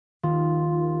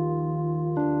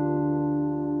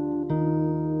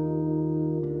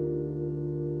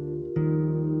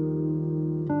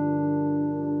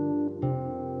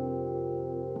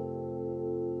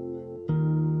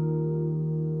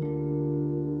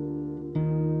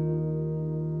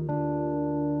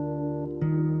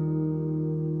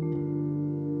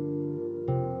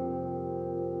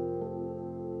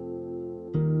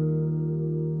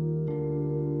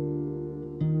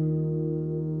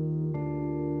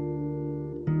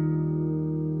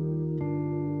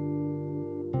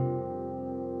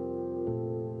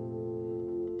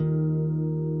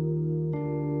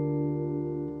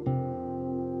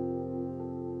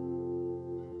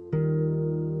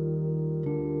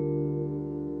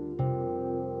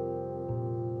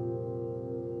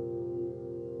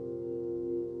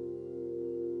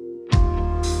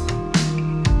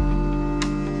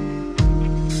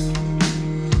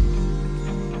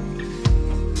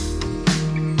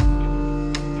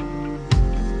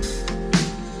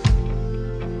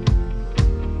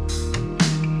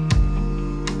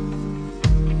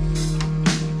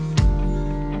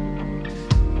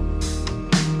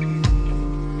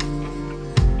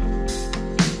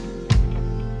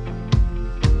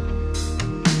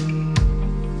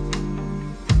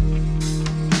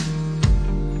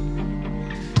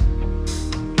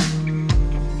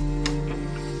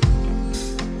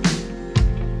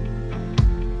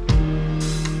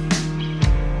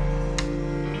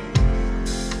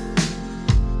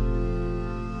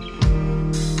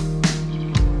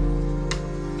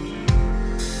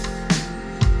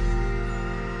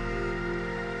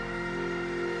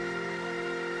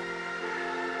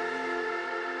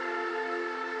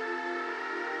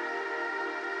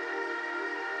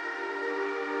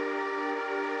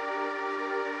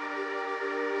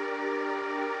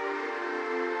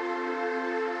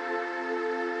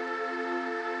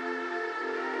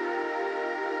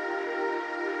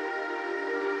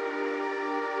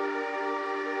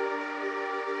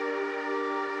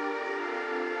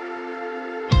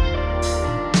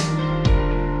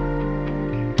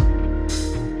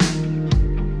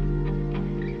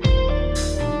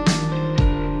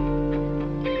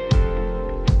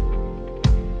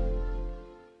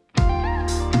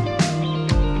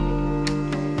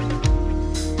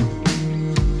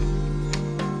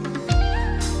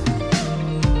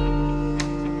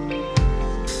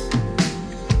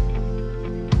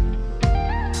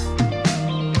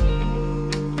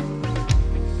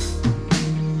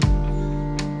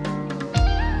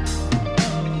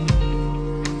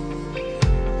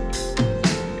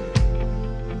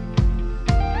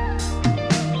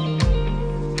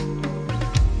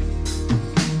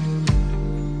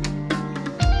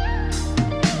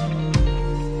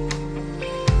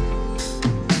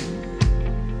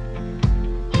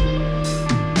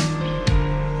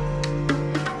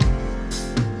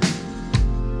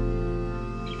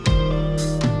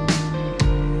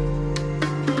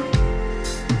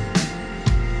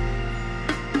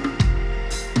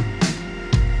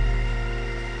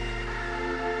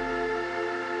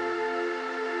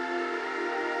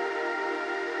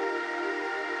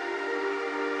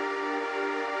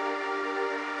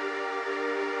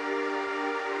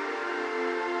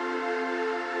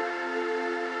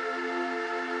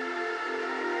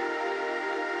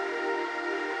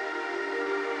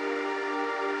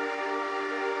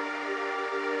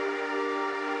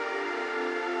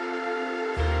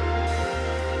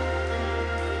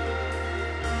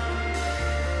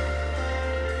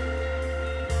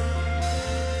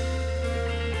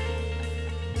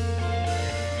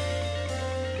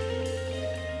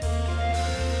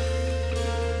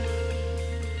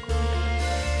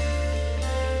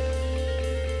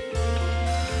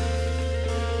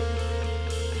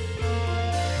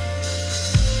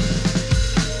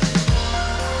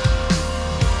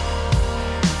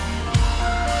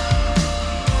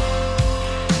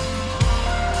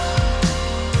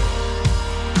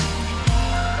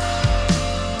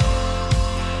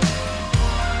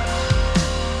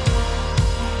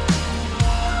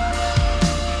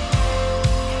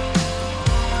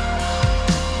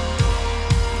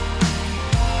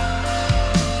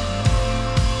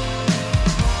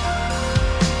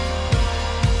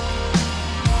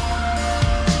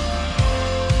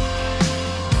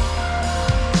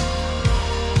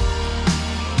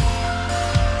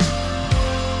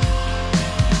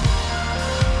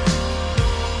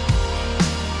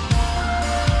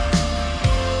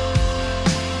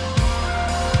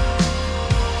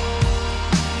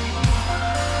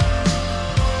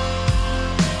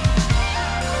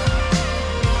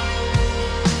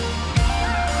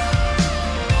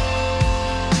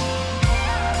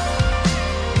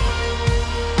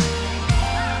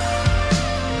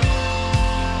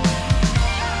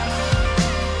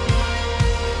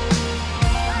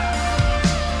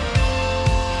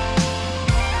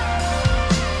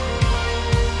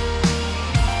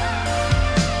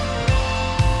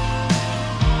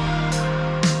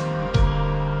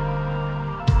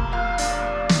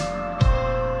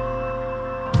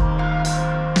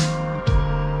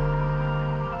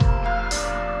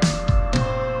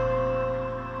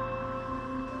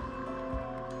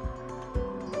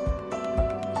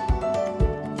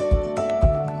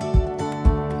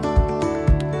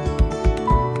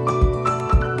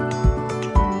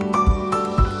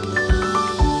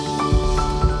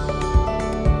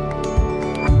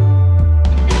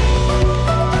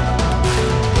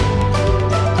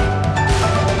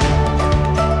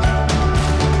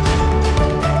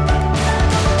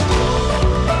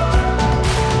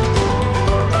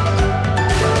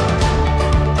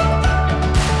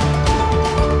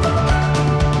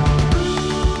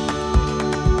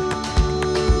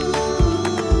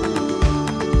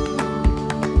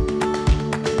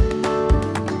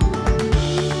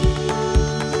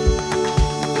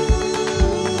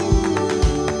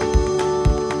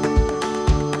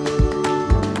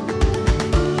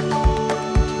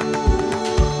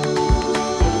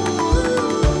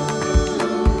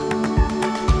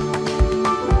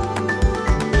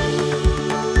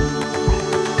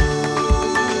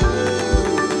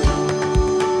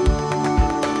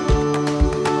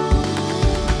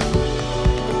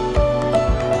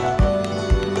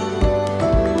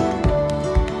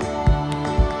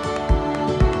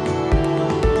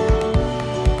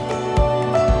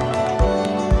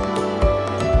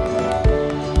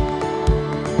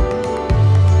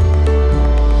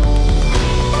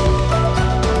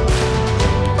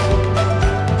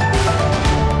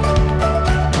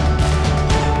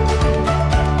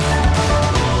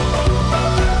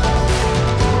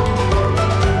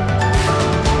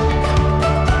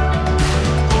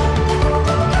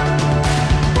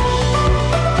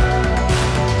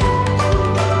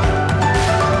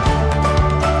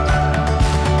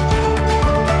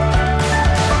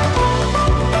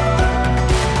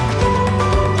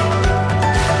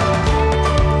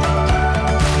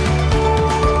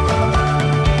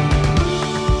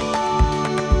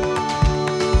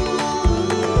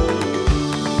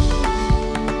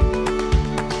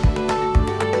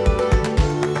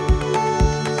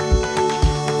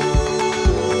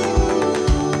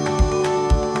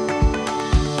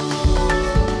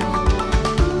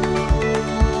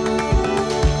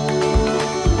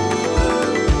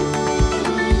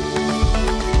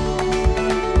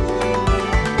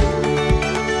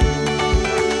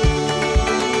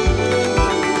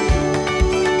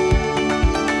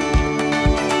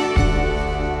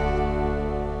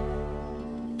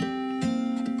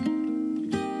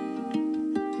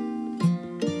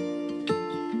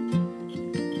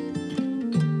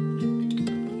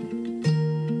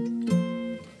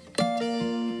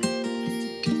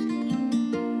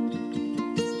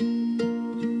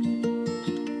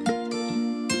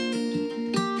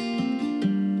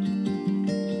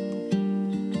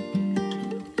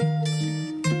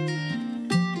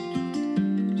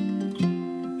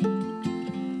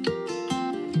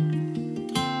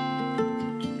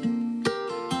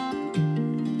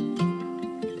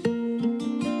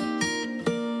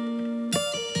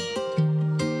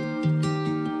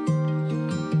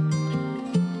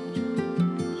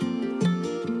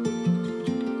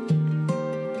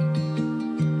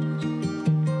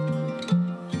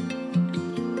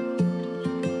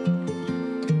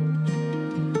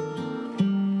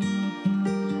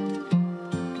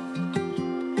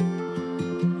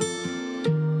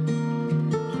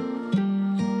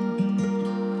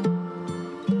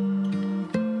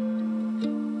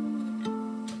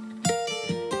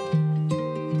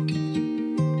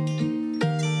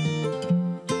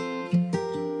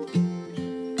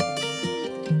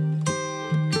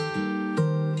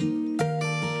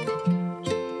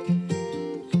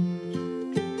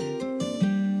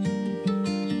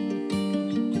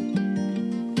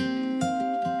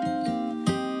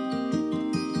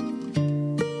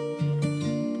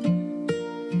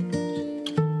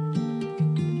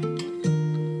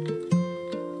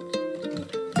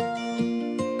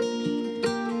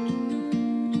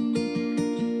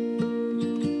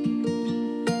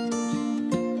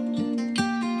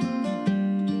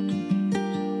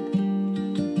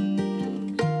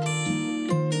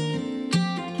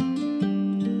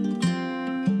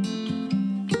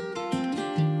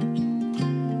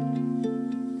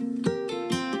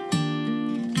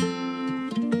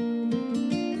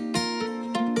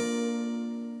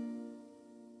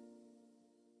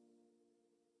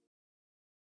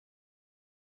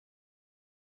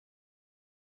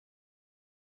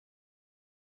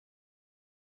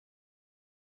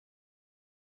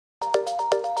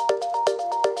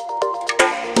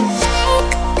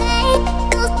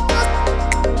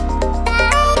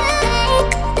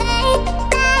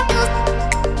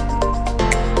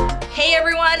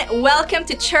welcome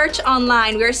to Church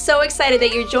Online. We are so excited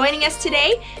that you're joining us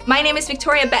today. My name is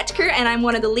Victoria Betker, and I'm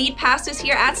one of the lead pastors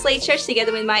here at Slate Church,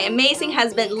 together with my amazing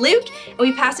husband, Luke, and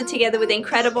we pastor together with the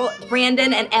incredible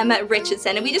Brandon and Emma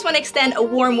Richardson. And we just want to extend a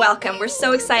warm welcome. We're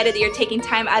so excited that you're taking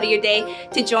time out of your day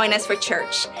to join us for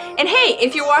church. And hey,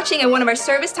 if you're watching at one of our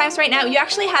service times right now, you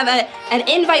actually have an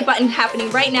invite button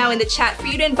happening right now in the chat for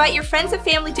you to invite your friends and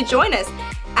family to join us.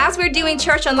 As we're doing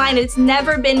Church Online, it's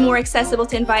never been more accessible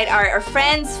to invite our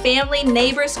friends, family,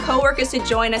 neighbors, coworkers to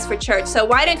join us for church. So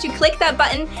why don't you click that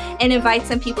button and invite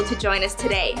some people to join us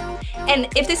today? And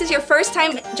if this is your first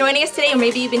time joining us today, or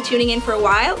maybe you've been tuning in for a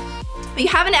while, but you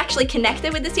haven't actually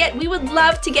connected with us yet, we would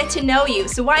love to get to know you.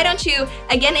 So why don't you,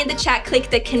 again in the chat, click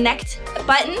the connect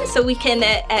button so we can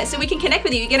connect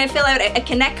with you. You're gonna fill out a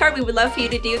connect card. We would love for you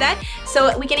to do that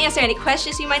so we can answer any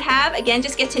questions you might have. Again,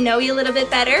 just get to know you a little bit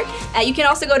better. You can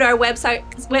also go to our website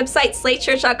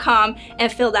slatechurch.com and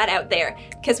fill that out there,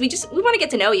 because we want to get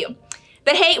to know you.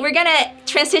 But hey, we're gonna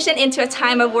transition into a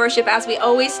time of worship, as we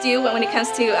always do when it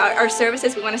comes to our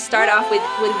services. We want to start off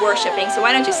with worshiping. So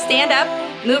why don't you stand up,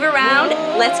 move around,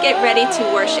 let's get ready to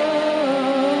worship.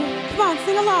 Come on,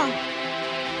 sing along.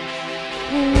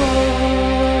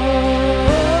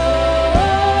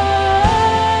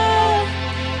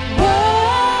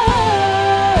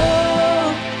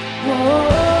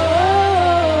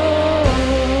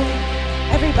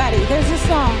 Everybody, there's a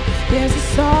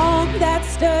song that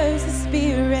stirs the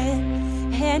spirit,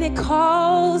 and it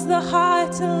calls the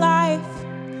heart to life.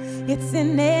 It's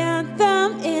an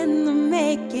anthem in the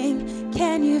making.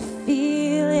 Can you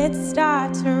feel it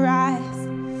start to rise?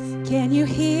 Can you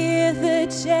hear the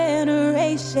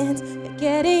generations? They're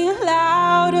getting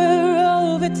louder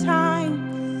over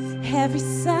time. Every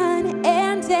son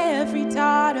and every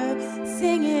daughter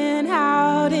singing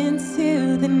out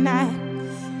into the night.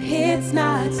 It's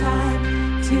not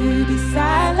time to be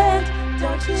silent.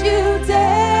 Don't you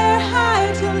dare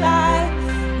hide your light.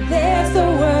 There's a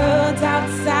world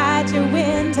outside your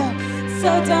window,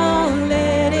 so don't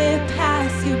let it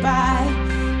pass you by.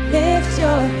 Lift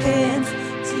your hands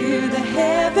to the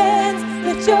heavens,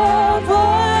 lift your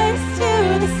voice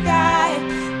to the sky.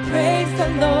 Praise the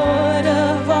Lord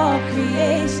of all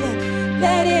creation,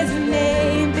 let his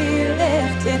name be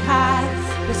lifted high.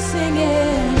 We're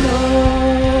singing, oh.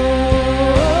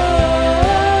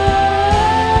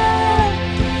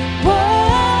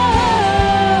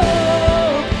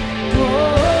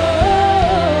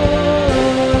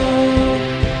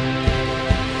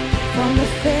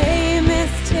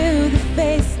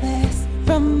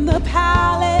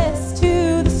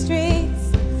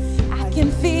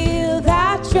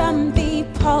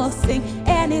 Pulsing,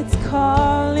 and it's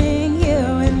calling you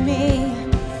and me.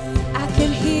 I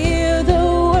can hear the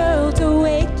world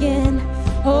awaken.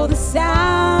 Oh, the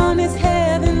sound is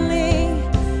heavenly.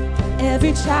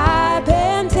 Every tribe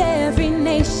and every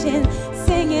nation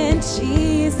singing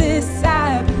Jesus,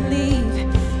 I believe.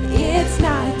 It's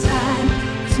not time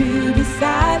to be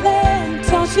silent.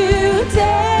 Don't you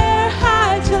dare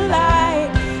hide your light.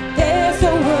 There's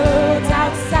a world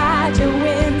outside your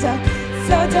window,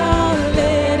 so don't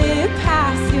let it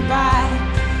pass you by.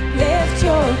 Lift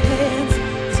your hands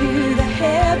to the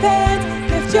heavens,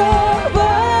 lift your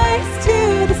voice to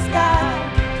the sky.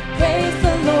 Praise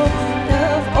the Lord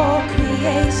of all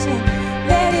creation,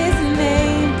 let his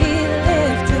name be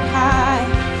lifted high.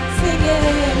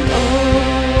 Singing, oh.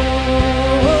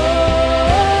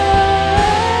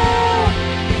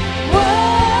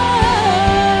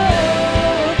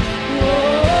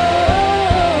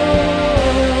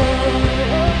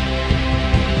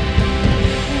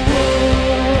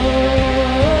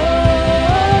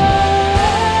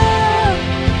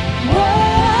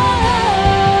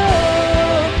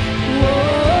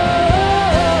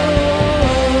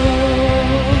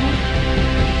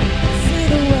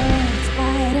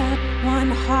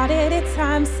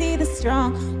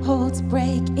 Strongholds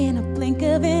break in a blink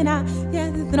of an eye. Yeah,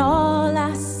 then all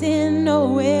our sin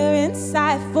nowhere in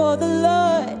sight. For the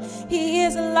Lord, he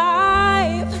is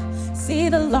alive. See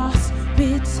the lost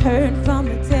return from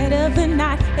the dead of the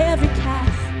night. Every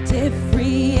captive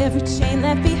free, every chain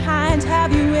left behind.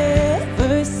 Have you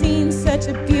ever seen such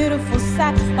a beautiful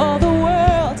sight? All the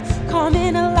world's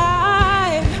coming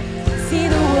alive. See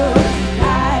the world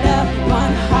light up,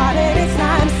 one heart at a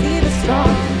time. See the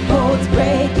strongholds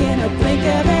break in a blink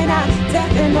of an eye.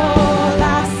 Death and all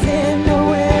our sin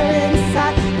nowhere in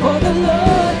sight. For the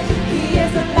Lord, he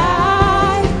is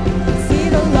alive. See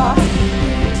the lost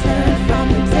return from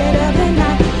the dead of the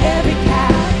night. Every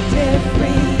captive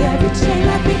free, every chain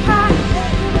left behind.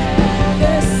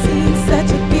 Never seen such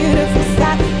a beautiful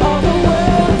sight. All the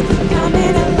world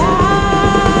coming alive.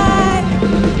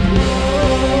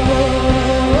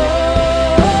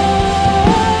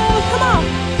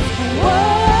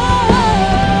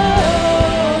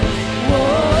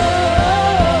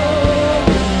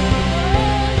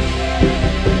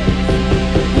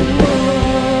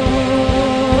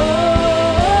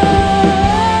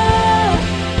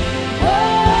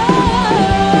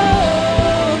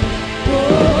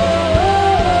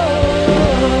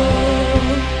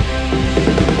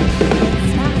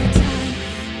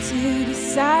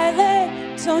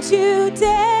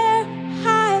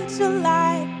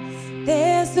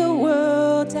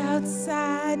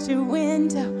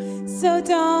 So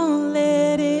don't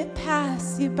let it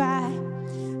pass you by.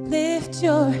 Lift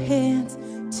your hands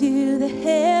to the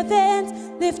heavens,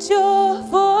 lift your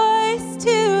voice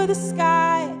to the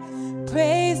sky.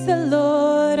 Praise the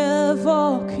Lord of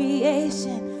all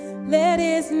creation, let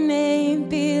his name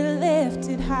be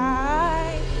lifted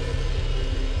high.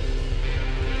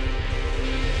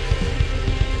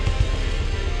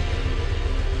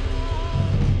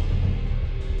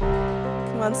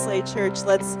 Come on, Slate Church,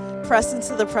 let's press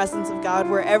into the presence of God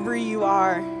wherever you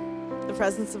are. The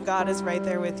presence of God is right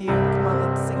there with you. Come on,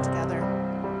 let's sing together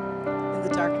in the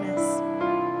darkness.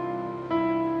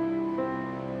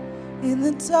 In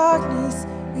the darkness,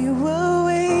 we were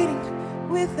waiting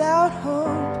without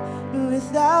hope and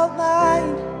without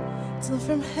light, till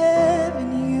from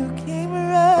heaven you came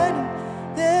running.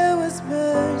 There was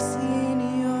mercy in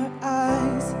your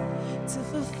eyes to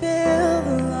fulfill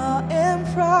the law and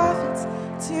prophets.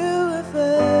 To a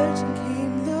virgin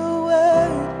came the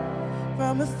word,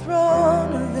 from a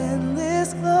throne of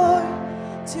endless glory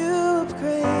to a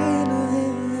cradle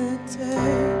in the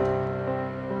dirt.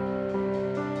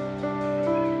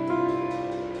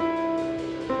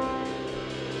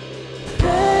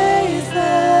 Praise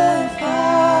the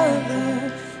Father,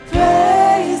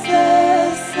 praise the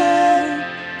Son,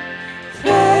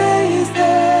 praise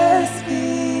the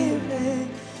Spirit,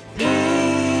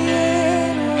 three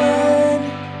in one.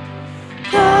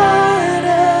 God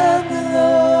of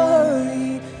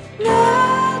glory,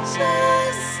 majesty,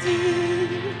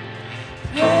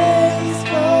 praise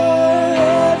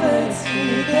forever to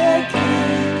the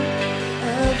King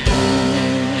of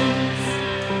kings.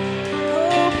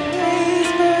 Oh,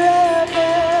 praise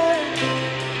forever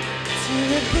to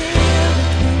reveal the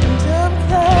kingdom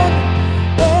come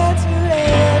and to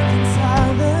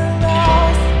reconcile the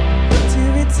lost, to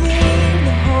redeem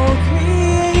the whole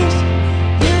creation.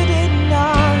 You did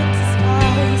not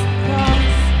despise the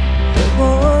cross,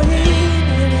 for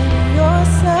even in your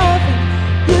suffering,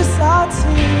 you saw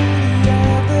to the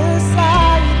other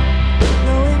side,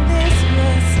 knowing this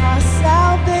was our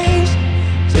salvation.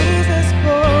 Jesus,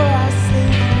 for our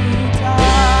sake, you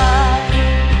died.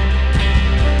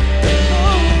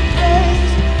 Oh, we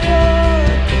praise you,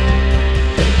 Lord.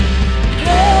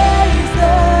 Praise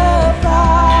the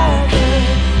Father,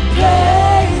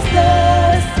 praise the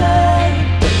Son,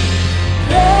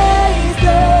 praise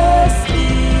the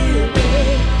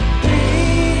Spirit,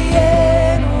 three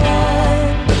in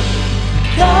one.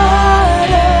 God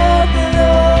of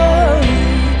glory,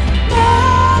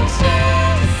 majesty,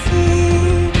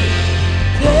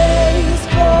 praise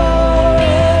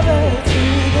forever to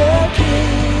the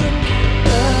King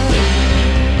of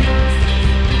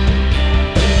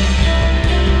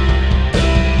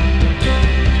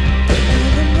In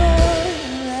the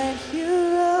morning that you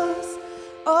rose,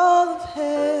 all of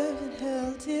heaven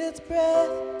held its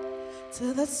breath,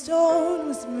 till that stone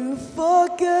was moved for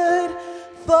good,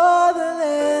 for the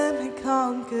Lamb had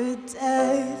conquered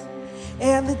death.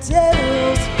 And the dead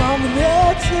rose from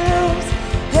their tombs,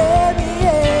 and the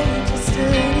angels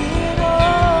stood in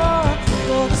awe,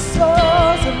 for the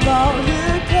souls of all who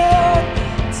came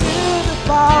to the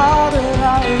Father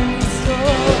are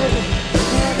restored.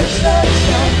 And the church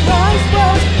of Christ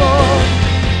was born,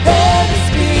 and the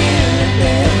Spirit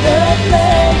lit the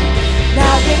flame.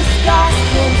 Now this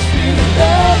gospel truth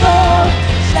of old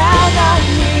shall not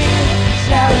hear,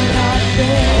 shall not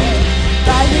fail.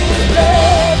 By his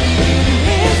blood and in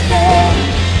his name,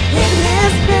 in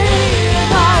his freedom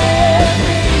I am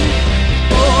free.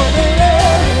 For the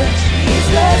love of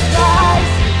Jesus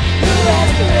Christ, who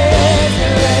has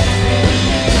resurrected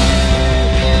me.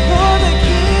 For the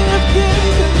King of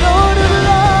kings and Lord of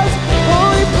lords, oh,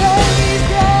 we praise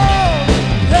him.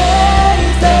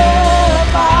 Praise the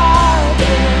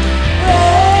Father,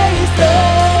 praise the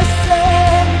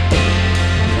Son,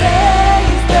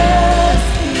 praise the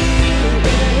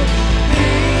Spirit,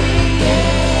 three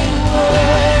in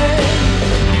one.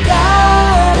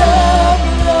 God of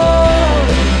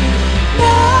glory,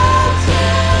 majesty,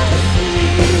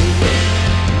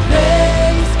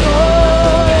 praise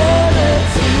forever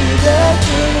to the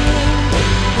King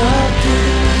of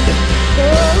kings.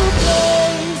 Oh,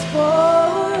 praise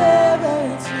forever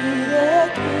to the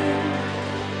King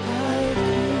of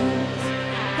kings.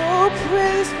 Oh,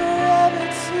 praise forever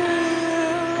to you,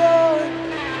 Lord.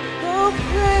 Oh,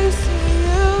 praise to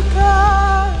you,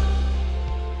 God.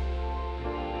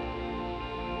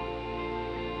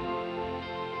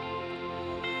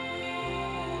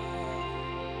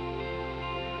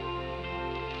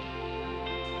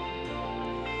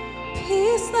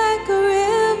 Peace like a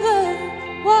river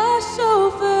wash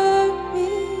over me.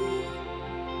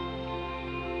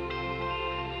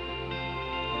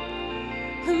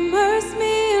 Immerse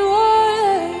me in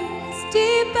water as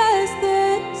deep as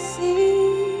the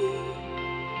sea.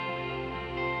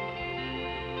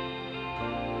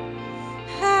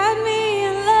 Hide me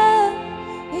in love,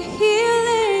 your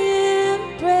healing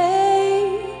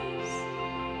embrace.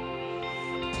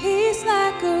 Peace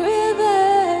like a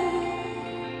river,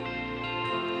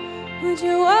 would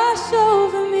you wash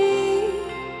over me?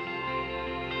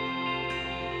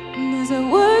 And as I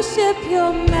worship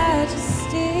your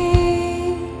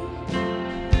majesty,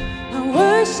 I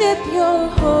worship your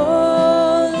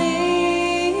holy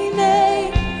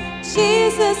name.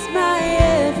 Jesus, my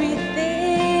everything.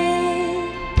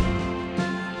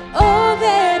 All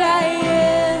that I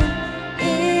am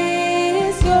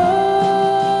is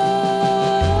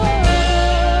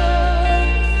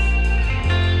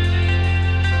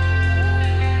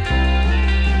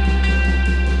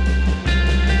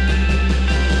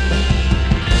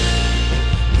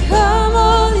Come,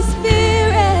 Holy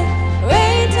Spirit,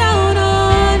 rain down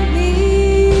on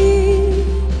me.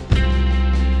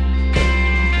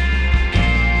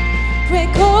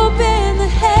 Break open the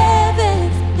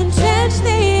heavens and drench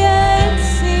the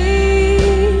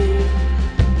unseen.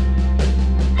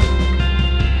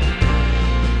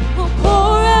 We'll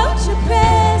pour out your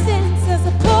presence as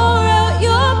I pour out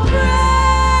your praise.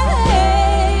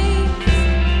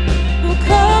 Well,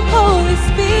 come, Holy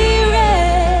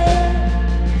Spirit,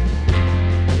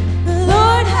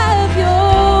 Lord, have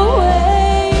your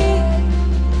way.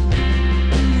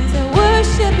 As I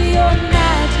worship your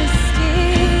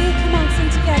majesty, come on, sing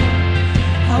together.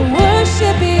 I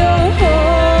worship your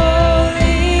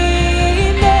holy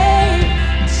name.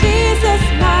 Jesus,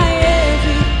 my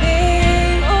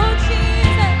everything. Oh,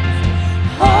 Jesus,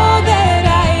 all that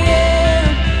I am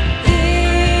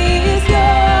is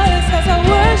yours. As I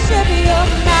worship your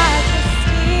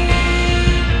majesty,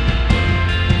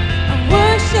 I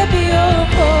worship your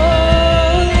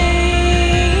holy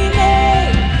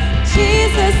name.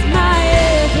 Jesus, my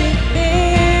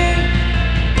everything.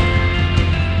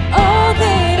 All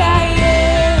that I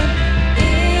am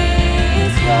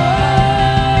is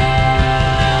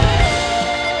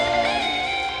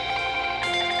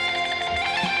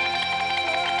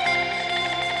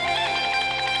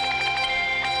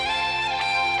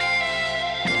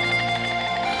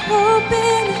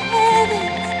Open the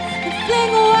heavens and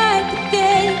fling wide the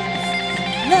gates.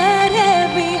 Flood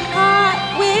every heart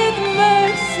with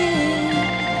mercy.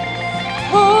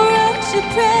 Pour out your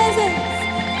presence,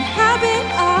 inhabit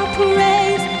our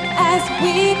praise as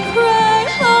we cry,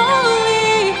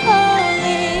 holy,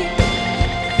 holy.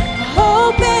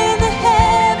 Open the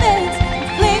heavens and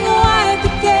fling wide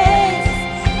the gates.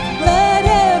 Flood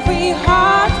every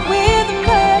heart with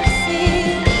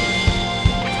mercy.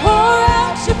 Pour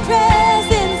out your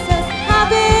presence as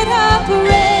habit our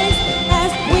praise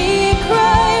as we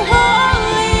cry,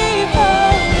 holy,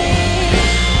 holy.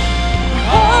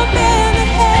 Open the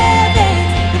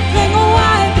heavens and fling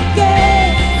wide the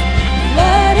gates.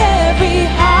 Flood every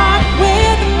heart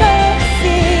with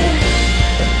mercy.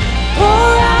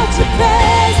 Pour out your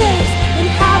presence and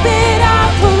habit our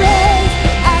praise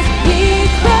as we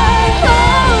cry,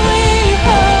 holy,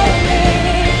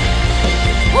 holy.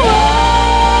 Whoa,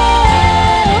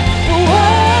 whoa,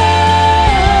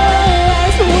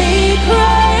 as we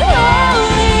cry,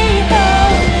 holy,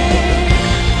 holy.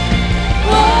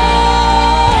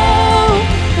 Whoa,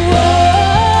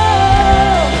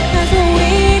 whoa, as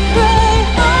we cry,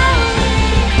 holy.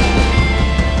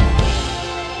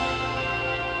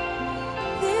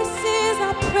 This is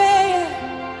our prayer.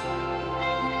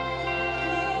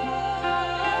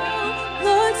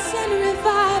 Lord, send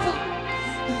revival.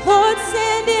 Lord,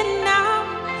 send it now.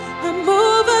 A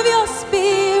move of your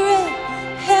spirit.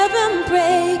 Heaven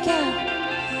break out.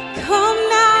 Come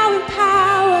now in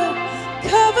power.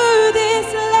 Cover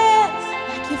this land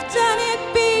like you've done it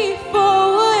before.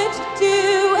 Would you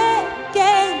do it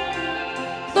again?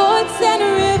 Lord, send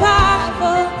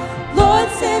revival. Lord,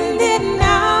 send it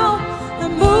now. A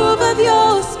move of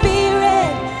your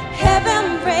spirit.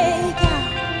 Heaven break out.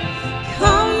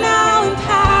 Come now in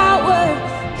power.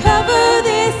 Cover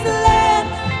this land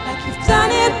like you've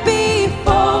done it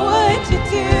before. Would you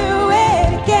do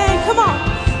it again? Come on.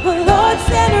 Lord,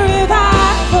 send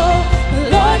revival.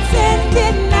 Lord, send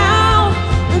it now.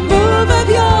 A move of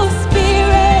your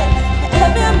spirit.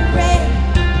 Heaven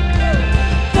break.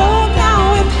 Come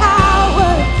now in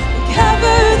power.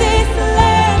 Cover this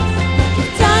land like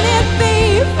you've done it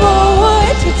before.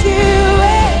 Would you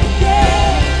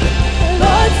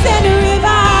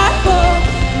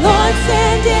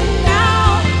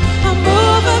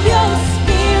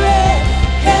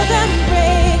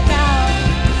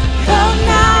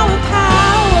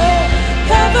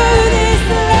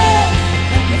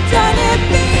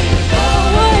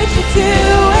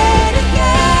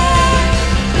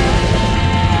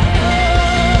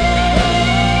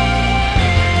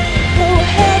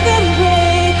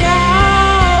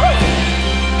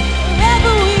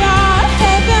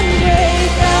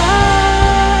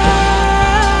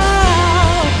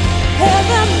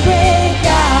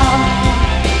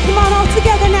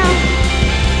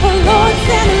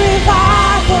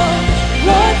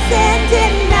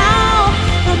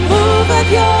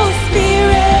your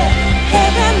spirit,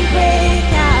 heaven break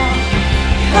out.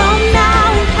 Come now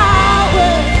in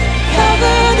power,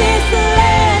 cover this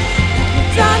land.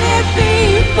 You've done it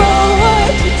before,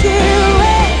 would you do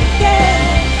it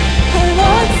again?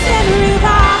 Lord, send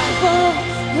revival,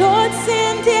 Lord,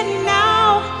 send it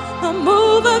now. A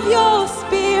move of your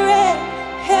spirit,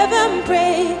 heaven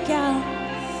break out.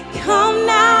 Come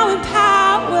now in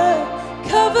power,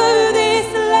 cover this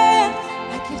land.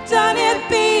 Like you've done it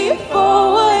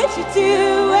before, would you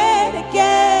do it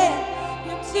again?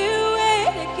 You do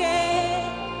it again.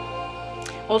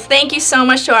 Well, thank you so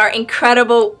much to our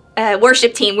incredible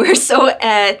worship team. We're so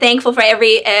thankful for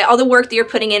all the work that you're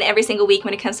putting in every single week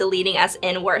when it comes to leading us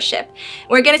in worship.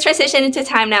 We're going to transition into a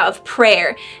time now of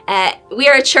prayer. We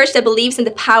are a church that believes in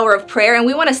the power of prayer, and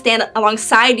we want to stand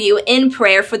alongside you in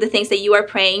prayer for the things that you are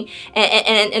praying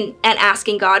and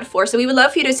asking God for. So we would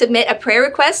love for you to submit a prayer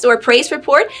request or a praise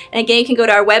report. And again, you can go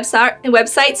to our website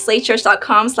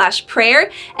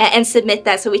slatechurch.com/prayer, and submit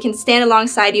that so we can stand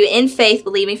alongside you in faith,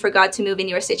 believing for God to move in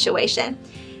your situation.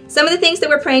 Some of the things that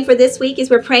we're praying for this week is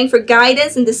we're praying for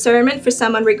guidance and discernment for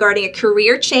someone regarding a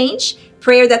career change,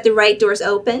 prayer that the right doors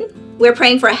open. We're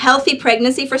praying for a healthy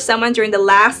pregnancy for someone during the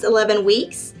last 11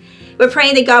 weeks. We're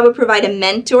praying that God will provide a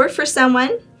mentor for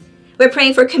someone. We're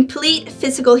praying for complete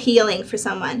physical healing for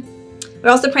someone.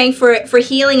 We're also praying for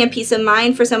healing and peace of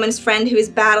mind for someone's friend who is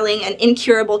battling an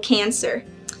incurable cancer.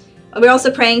 We're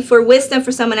also praying for wisdom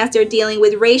for someone as they're dealing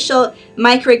with racial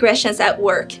microaggressions at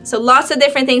work. So lots of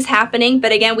different things happening,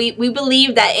 but again, we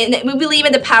believe we believe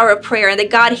in the power of prayer, and that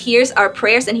God hears our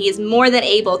prayers, and He is more than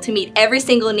able to meet every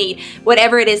single need,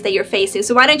 whatever it is that you're facing.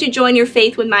 So why don't you join your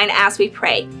faith with mine as we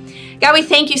pray? God, we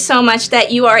thank you so much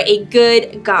that you are a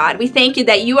good God. We thank you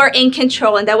that you are in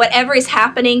control, and that whatever is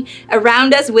happening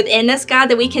around us, within us, God,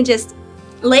 that we can just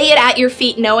lay it at your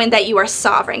feet knowing that you are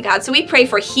sovereign, God. So we pray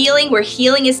for healing where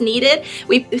healing is needed.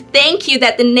 We thank you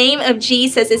that the name of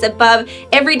Jesus is above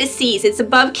every disease. It's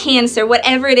above cancer,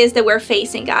 whatever it is that we're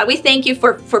facing, God. We thank you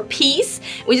for peace.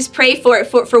 We just pray for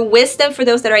wisdom for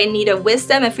those that are in need of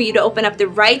wisdom, and for you to open up the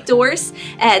right doors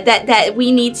that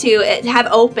we need to have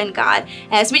open, God.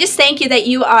 So we just thank you that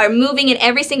you are moving in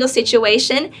every single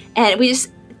situation, and we just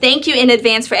thank you in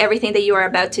advance for everything that you are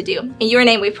about to do. In your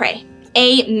name we pray.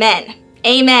 Amen.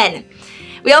 Amen.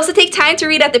 We also take time to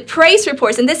read out the praise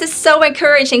reports, and this is so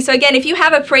encouraging. So again, if you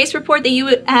have a praise report that you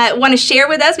want to share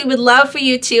with us, we would love for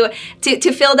you to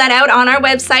fill that out on our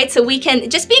website so we can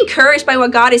just be encouraged by what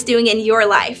God is doing in your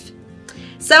life.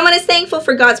 Someone is thankful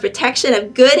for God's protection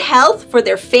of good health for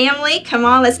their family. Come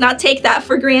on, let's not take that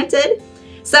for granted.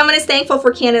 Someone is thankful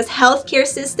for Canada's healthcare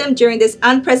system during this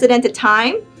unprecedented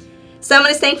time.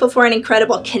 Someone is thankful for an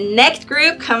incredible Connect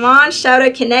group. Come on, shout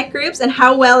out Connect groups and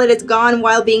how well it has gone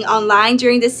while being online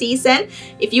during this season.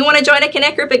 If you want to join a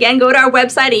Connect group, again, go to our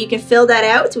website and you can fill that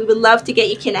out. We would love to get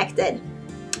you connected.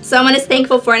 Someone is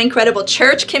thankful for an incredible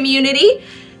church community.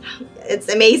 It's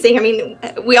amazing. I mean,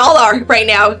 we all are right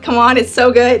now. Come on, it's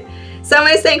so good.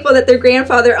 Someone is thankful that their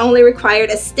grandfather only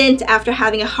required a stint after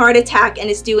having a heart attack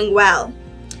and is doing well.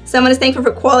 Someone is thankful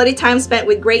for quality time spent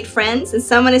with great friends, and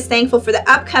someone is thankful for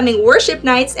the upcoming worship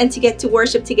nights and to get to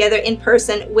worship together in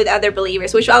person with other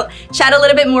believers, which I'll chat a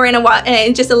little bit more in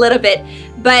just a little bit.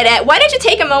 But why don't you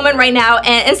take a moment right now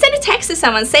and send a text to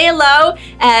someone, say hello.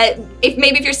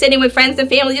 If you're sitting with friends and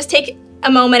family, just take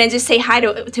a moment and just say hi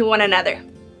to one another.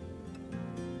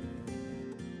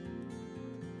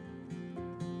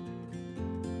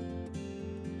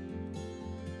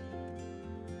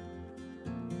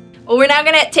 Well, we're now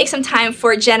going to take some time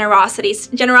for generosity.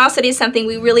 Generosity is something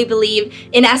we really believe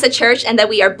in as a church, and that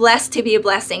we are blessed to be a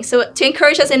blessing. So to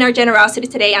encourage us in our generosity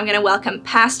today, I'm going to welcome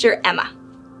Pastor Emma.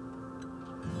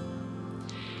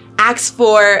 Acts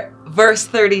 4 verse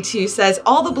 32 says,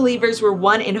 all the believers were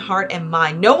one in heart and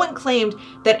mind. No one claimed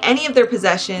that any of their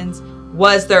possessions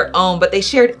was their own, but they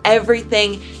shared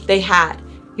everything they had.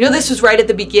 You know, this was right at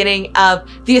the beginning of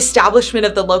the establishment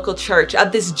of the local church,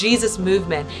 of this Jesus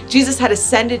movement. Jesus had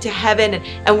ascended to heaven,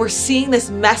 and we're seeing this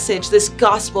message, this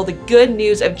gospel, the good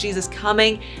news of Jesus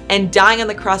coming and dying on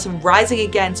the cross and rising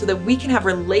again so that we can have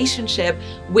relationship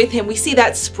with him. We see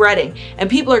that spreading, and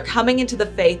people are coming into the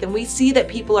faith, and we see that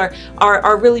people are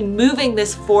really moving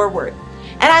this forward.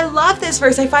 And I love this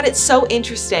verse. I find it so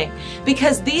interesting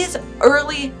because these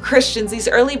early Christians, these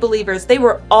early believers, they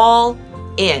were all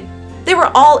in. They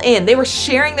were all in. They were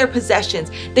sharing their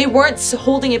possessions. They weren't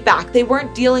holding it back. They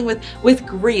weren't dealing with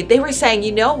greed. They were saying,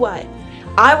 you know what?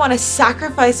 I want to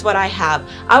sacrifice what I have.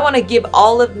 I want to give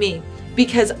all of me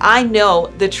because I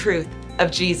know the truth of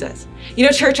Jesus. You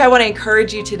know, church, I want to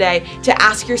encourage you today to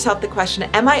ask yourself the question,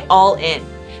 am I all in?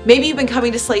 Maybe you've been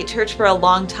coming to Slate Church for a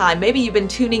long time. Maybe you've been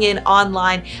tuning in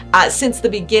online since the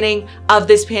beginning of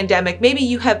this pandemic. Maybe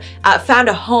you have found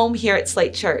a home here at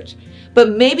Slate Church. But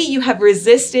maybe you have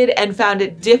resisted and found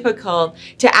it difficult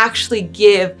to actually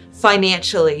give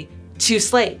financially to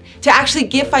Slate, to actually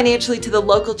give financially to the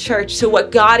local church, to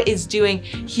what God is doing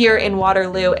here in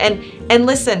Waterloo. And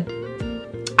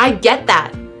listen, I get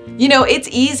that. You know, it's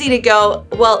easy to go,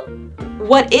 well,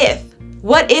 what if?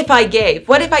 What if I gave?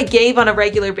 What if I gave on a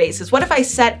regular basis? What if I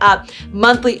set up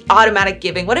monthly automatic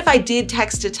giving? What if I did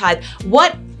text to tithe?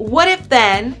 What if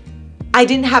then I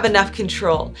didn't have enough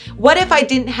control? What if I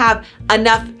didn't have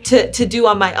enough to do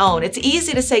on my own? It's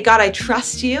easy to say, God, I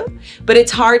trust you, but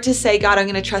it's hard to say, God, I'm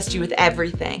going to trust you with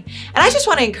everything. And I just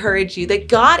want to encourage you that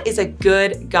God is a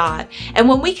good God. And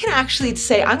when we can actually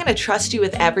say, I'm going to trust you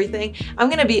with everything, I'm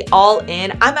going to be all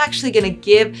in, I'm actually going to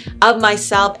give of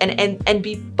myself and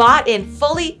be bought in,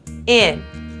 fully in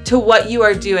to what you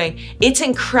are doing. It's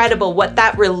incredible what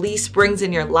that release brings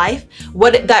in your life,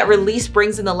 what that release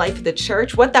brings in the life of the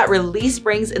church, what that release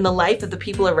brings in the life of the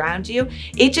people around you.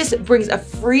 It just brings a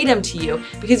freedom to you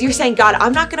because you're saying, God,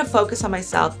 I'm not going to focus on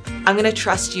myself. I'm going to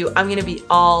trust you. I'm going to be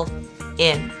all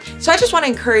in. So I just want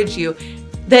to encourage you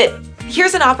that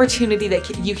here's an opportunity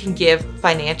that you can give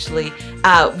financially.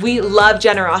 We love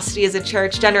generosity as a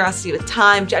church, generosity with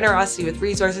time, generosity with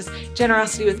resources,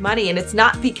 generosity with money. And it's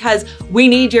not because we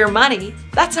need your money.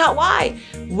 That's not why.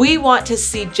 We want to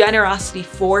see generosity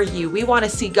for you. We want to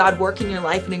see God work in your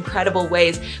life in incredible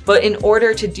ways. But in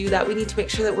order to do that, we need to make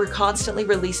sure that we're constantly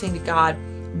releasing to God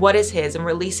what is His and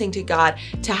releasing to God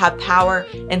to have power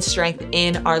and strength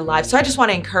in our lives. So I just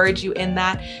want to encourage you in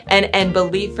that and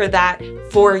believe for that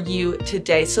for you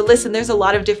today. So listen, there's a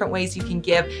lot of different ways you can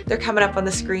give. They're coming up on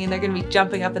the screen. They're going to be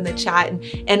jumping up in the chat.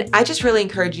 And I just really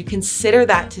encourage you, consider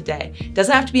that today. It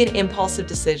doesn't have to be an impulsive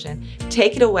decision.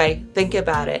 Take it away. Think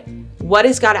about it. What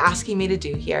is God asking me to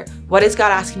do here? What is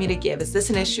God asking me to give? Is this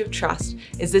an issue of trust?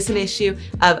 Is this an issue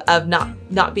of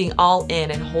not being all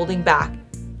in and holding back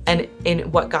and in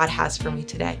what God has for me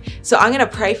today? So I'm going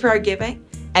to pray for our giving,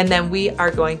 and then we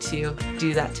are going to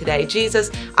do that today.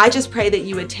 Jesus, I just pray that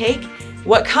you would take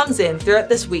what comes in throughout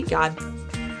this week, God,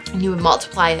 and you would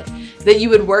multiply it, that you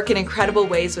would work in incredible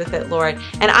ways with it, Lord.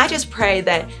 And I just pray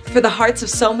that for the hearts of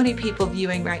so many people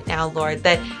viewing right now, Lord,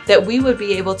 that we would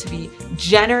be able to be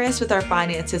generous with our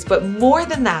finances, but more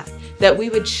than that we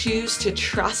would choose to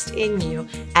trust in you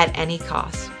at any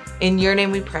cost. In your name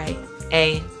we pray,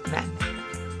 amen.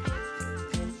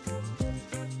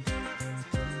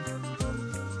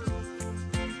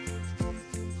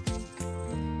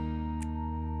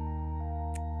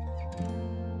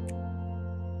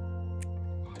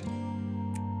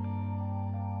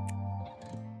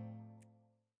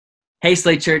 Hey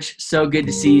Slate Church, so good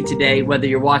to see you today, whether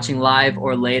you're watching live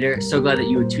or later. So glad that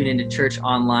you would tune into church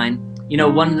online. You know,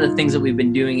 one of the things that we've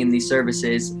been doing in these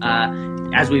services,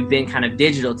 as we've been kind of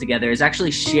digital together, is actually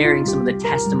sharing some of the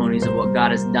testimonies of what God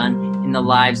has done in the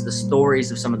lives, the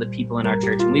stories of some of the people in our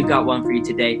church. And we've got one for you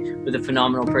today with a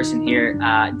phenomenal person here.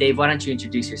 Dave, why don't you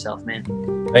introduce yourself, man?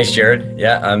 Thanks, Jared.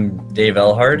 Yeah, I'm Dave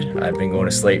Elhard. I've been going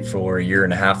to Slate for a year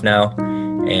and a half now,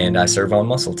 and I serve on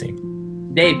Muscle Team.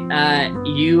 Dave,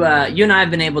 you and I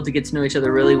have been able to get to know each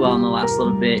other really well in the last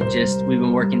little bit. We've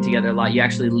been working together a lot. You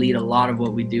actually lead a lot of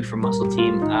what we do for Muscle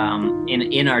Team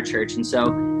in our church. And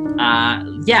so,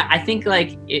 I think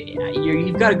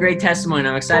you've got a great testimony.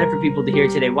 I'm excited for people to hear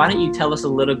today. Why don't you tell us a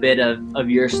little bit of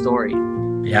your story?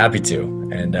 Be happy to.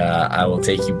 And I will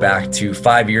take you back to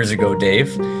 5 years ago,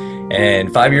 Dave.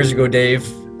 And 5 years ago, Dave,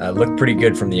 looked pretty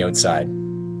good from the outside.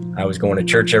 I was going to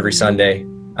church every Sunday.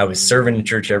 I was serving in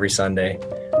church every Sunday.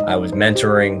 I was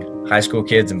mentoring high school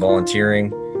kids and volunteering,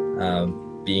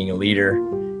 being a leader,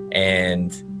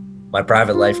 and my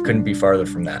private life couldn't be farther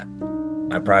from that.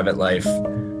 My private life,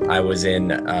 I was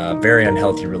in a very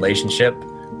unhealthy relationship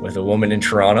with a woman in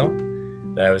Toronto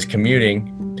that I was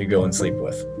commuting to go and sleep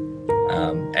with.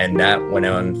 And that went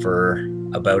on for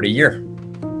about a year.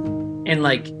 And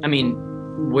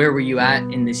where were you at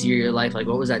in this year of your life? What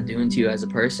was that doing to you as a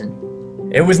person?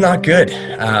 It was not good.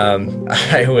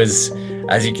 I was,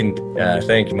 as you can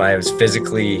think, I was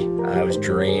physically, I was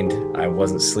drained. I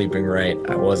wasn't sleeping right.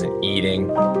 I wasn't eating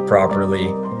properly,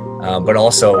 but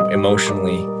also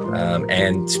emotionally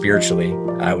and spiritually,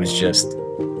 I was just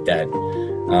dead.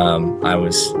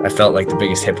 I felt like the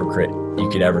biggest hypocrite you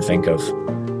could ever think of.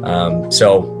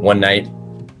 So one night,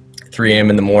 3 a.m.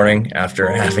 in the morning,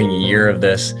 after having a year of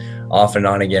this off and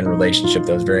on again relationship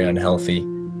that was very unhealthy,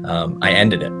 I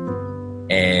ended it.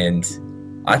 And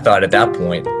I thought at that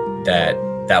point that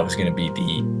was going to be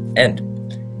the end.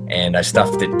 And I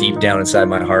stuffed it deep down inside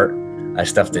my heart. I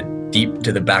stuffed it deep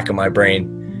to the back of my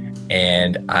brain,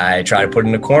 and I try to put it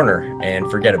in a corner and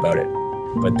forget about it.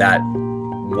 But that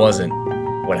wasn't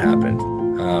what happened.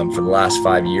 For the last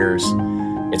 5 years,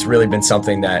 it's really been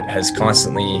something that has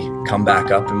constantly come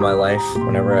back up in my life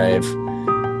whenever I've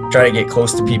tried to get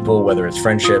close to people, whether it's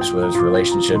friendships, whether it's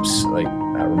relationships, like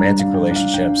romantic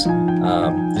relationships.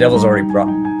 The devil's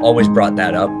always brought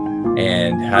that up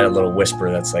and had a little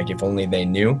whisper that's like, if only they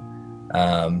knew,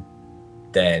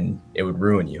 then it would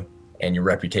ruin you and your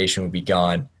reputation would be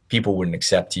gone. People wouldn't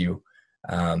accept you.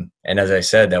 And as I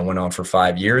said, that went on for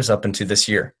 5 years up into this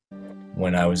year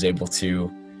when I was able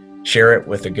to share it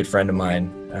with a good friend of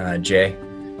mine, Jay.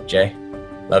 Jay,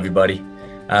 love you, buddy.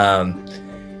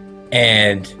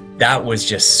 And that was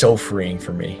just so freeing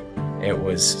for me. It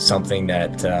was something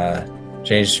that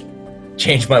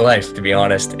changed my life, to be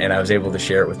honest. And I was able to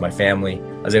share it with my family.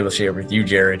 I was able to share it with you,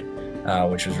 Jared,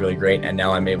 which was really great. And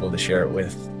now I'm able to share it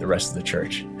with the rest of the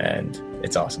church, and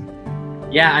it's awesome.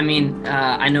 Yeah, I mean,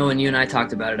 I know when you and I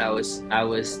talked about it, I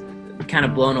was kind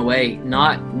of blown away.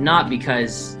 Not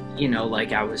because, you know,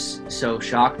 like I was so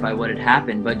shocked by what had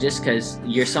happened, but just because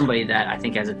you're somebody that I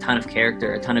think has a ton of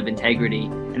character, a ton of integrity,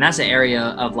 and that's an area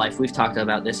of life, we've talked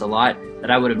about this a lot,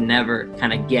 that I would have never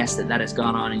kind of guessed that has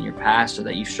gone on in your past or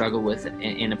that you've struggled with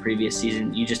in a previous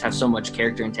season. You just have so much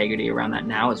character integrity around that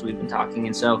now as we've been talking.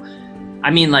 And so, I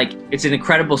mean, like, it's an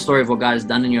incredible story of what God has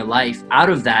done in your life. Out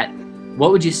of that,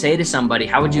 what would you say to somebody?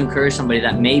 How would you encourage somebody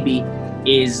that maybe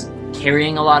is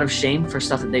carrying a lot of shame for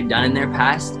stuff that they've done in their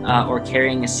past, or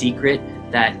carrying a secret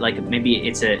that, like, maybe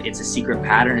it's a secret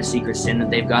pattern, a secret sin that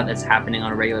they've got that's happening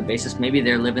on a regular basis? Maybe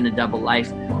they're living a double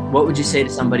life. What would you say to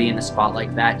somebody in a spot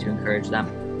like that to encourage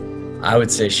them? I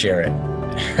would say share it.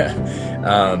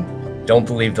 Don't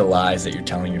believe the lies that you're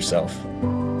telling yourself,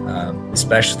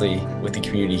 especially with the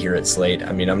community here at Slate.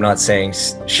 I mean, I'm not saying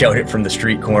shout it from the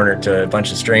street corner to a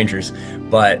bunch of strangers,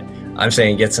 but I'm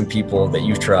saying get some people that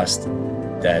you trust,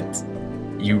 that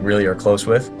you really are close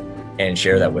with, and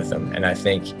share that with them. And I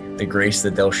think the grace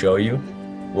that they'll show you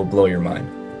will blow your mind.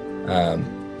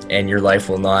 And your life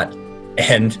will not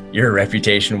end, your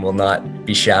reputation will not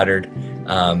be shattered,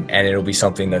 and it'll be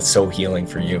something that's so healing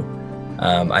for you.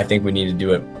 I think we need to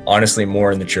do it, honestly,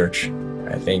 more in the church.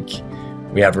 I think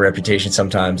we have a reputation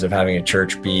sometimes of having a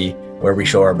church be where we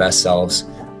show our best selves,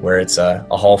 where it's a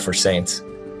hall for saints,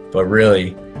 but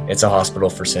really it's a hospital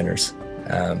for sinners.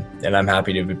 And I'm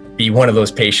happy to be one of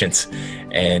those patients.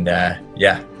 And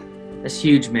yeah. That's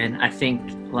huge, man. I think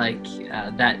like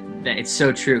that it's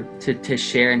so true to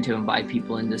share and to invite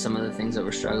people into some of the things that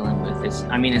we're struggling with.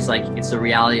 It's the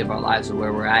reality of our lives of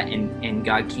where we're at, and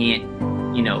God can't,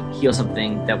 heal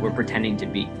something that we're pretending to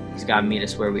be. He's got to meet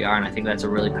us where we are. And I think that's a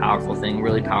really powerful thing,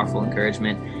 really powerful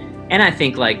encouragement. And I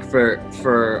think like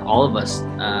for all of us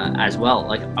as well,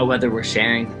 like whether we're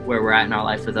sharing where we're at in our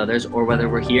life with others or whether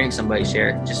we're hearing somebody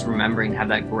share, just remembering to have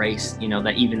that grace,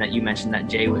 that even that you mentioned that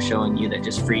Jay was showing you that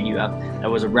just freed you up, that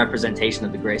was a representation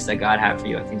of the grace that God had for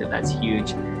you. I think that's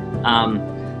huge.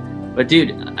 But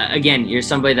dude, again, you're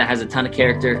somebody that has a ton of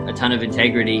character, a ton of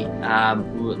integrity.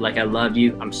 Like I love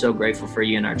you. I'm so grateful for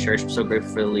you in our church. I'm so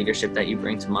grateful for the leadership that you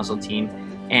bring to Muscle Team.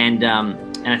 And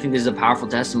I think this is a powerful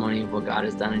testimony of what God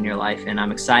has done in your life. And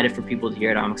I'm excited for people to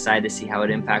hear it. I'm excited to see how it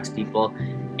impacts people.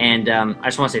 And I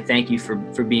just want to say thank you for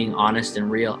being honest and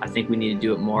real. I think we need to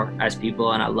do it more as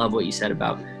people. And I love what you said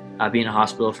about being a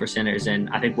hospital for sinners. And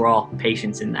I think we're all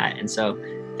patients in that. And so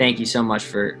thank you so much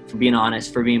for being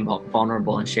honest, for being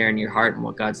vulnerable and sharing your heart and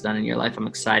what God's done in your life. I'm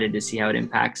excited to see how it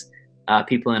impacts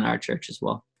people in our church as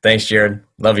well. Thanks, Jared.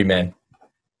 Love you, man.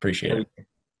 Appreciate it.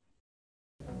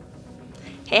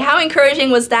 Hey, how encouraging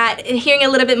was that? Hearing a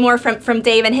little bit more from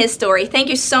Dave and his story. Thank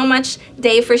you so much,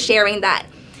 Dave, for sharing that.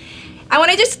 I want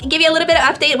to just give you a little bit of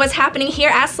update what's happening here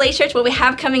at Slate Church, what we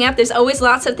have coming up. There's always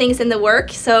lots of things in the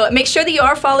work. So make sure that you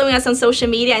are following us on social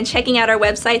media and checking out our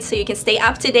website so you can stay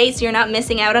up to date so you're not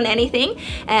missing out on anything.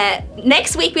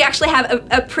 Next week, we actually have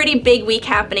a pretty big week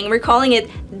happening. We're calling it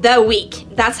The Week.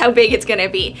 That's how big it's going to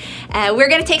be. We're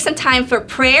going to take some time for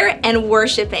prayer and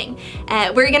worshiping.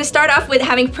 We're going to start off with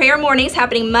having prayer mornings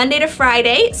happening Monday to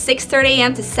Friday, 6:30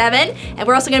 a.m. to 7. And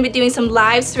we're also going to be doing some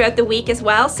lives throughout the week as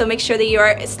well. So make sure that you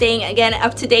are staying, again,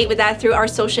 up to date with that through our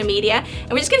social media.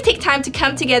 And we're just going to take time to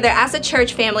come together as a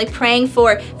church family, praying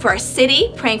for our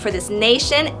city, praying for this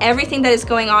nation, everything that is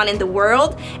going on in the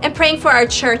world, and praying for our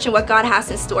church and what God has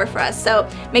in store for us. So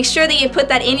make sure that you put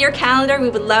that in your calendar. We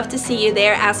would love to see you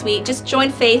there as we just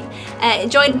join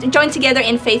together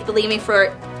in faith, believing for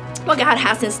what God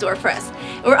has in store for us.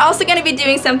 We're also going to be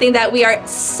doing something that we are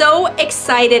so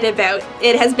excited about.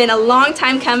 It has been a long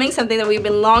time coming, something that we've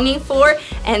been longing for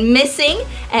and missing,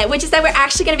 which is that we're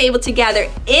actually going to be able to gather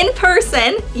in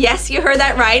person. Yes, you heard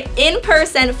that right, in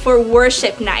person for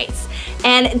worship nights.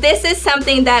 And this is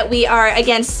something that we are,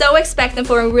 again, so expectant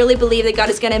for and really believe that God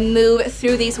is going to move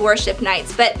through these worship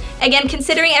nights. But again,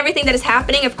 considering everything that is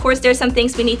happening, of course, there's some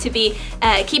things we need to be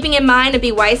keeping in mind and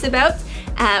be wise about.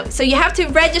 So you have to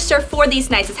register for these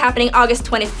nights. It's happening August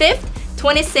 25th,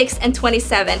 26th, and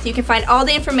 27th. You can find all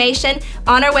the information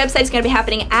on our website. It's going to be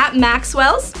happening at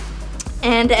Maxwell's.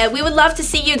 And we would love to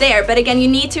see you there, but again, you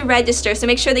need to register, so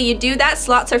make sure that you do that.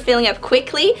 Slots are filling up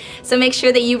quickly, so make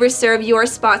sure that you reserve your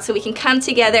spot so we can come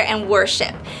together and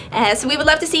worship. So we would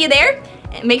love to see you there.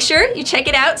 Make sure you check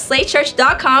it out,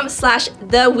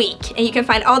 slatechurch.com/theweek, and you can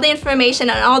find all the information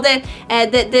on all the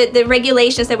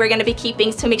regulations that we're going to be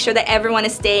keeping to make sure that everyone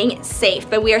is staying safe.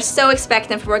 But we are so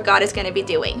expectant for what God is going to be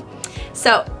doing.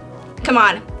 So, come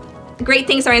on. Great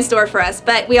things are in store for us,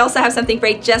 but we also have something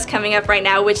great just coming up right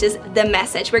now, which is the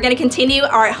message. We're going to continue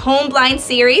our Home Blind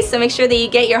series, so make sure that you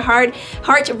get your heart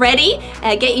ready,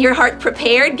 get your heart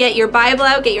prepared, get your Bible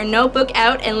out, get your notebook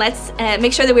out, and let's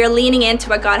make sure that we are leaning into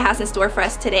what God has in store for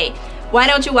us today. Why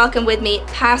don't you welcome with me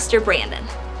Pastor Brandon?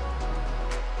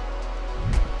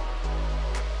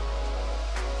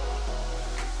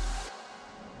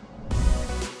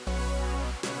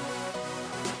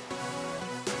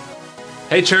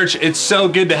 Hey church, it's so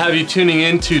good to have you tuning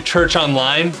in to Church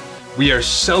Online. We are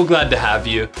so glad to have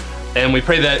you, and we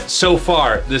pray that so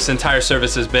far this entire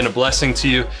service has been a blessing to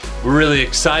you. We're really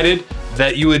excited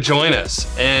that you would join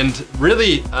us, and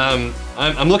really I'm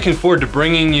looking forward to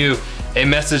bringing you a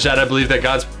message that I believe that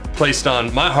God's placed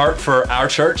on my heart for our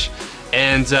church.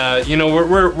 And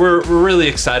we're really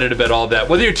excited about all that.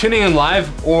 Whether you're tuning in live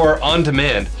or on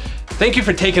demand, thank you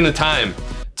for taking the time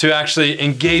to actually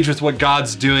engage with what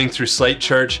God's doing through Slate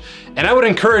Church. And I would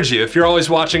encourage you, if you're always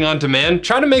watching on demand,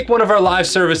 try to make one of our live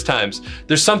service times.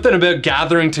 There's something about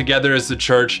gathering together as the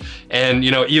church, and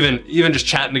even just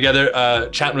chatting together,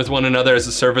 chatting with one another as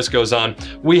the service goes on.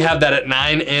 We have that at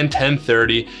 9 and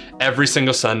 10:30 every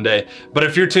single Sunday. But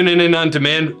if you're tuning in on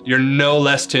demand, you're no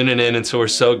less tuning in, and so we're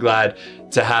so glad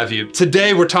to have you.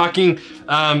 Today we're talking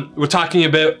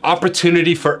about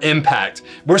opportunity for impact.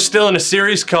 We're still in a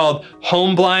series called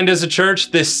Home Blind as a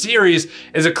Church. This series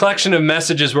is a collection of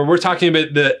messages where we're talking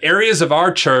about the areas of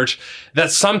our church that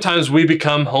sometimes we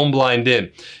become home blind in.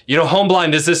 You know, home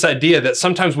blind is this idea that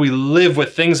sometimes we live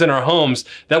with things in our homes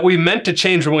that we meant to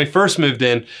change when we first moved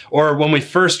in, or when we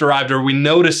first arrived, or we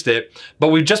noticed it, but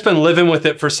we've just been living with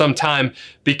it for some time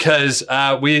because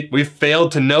we've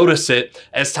failed to notice it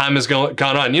as time has gone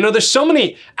on. You know, there's so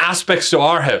many aspects to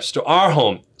our house, to our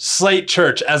home, Slate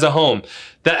Church as a home,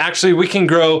 that actually we can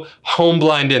grow home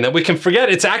blind in, that we can forget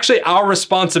it's actually our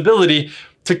responsibility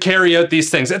to carry out these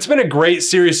things. It's been a great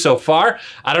series so far.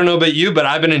 I don't know about you, but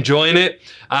I've been enjoying it.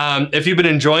 If you've been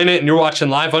enjoying it and you're watching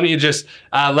live, why don't you just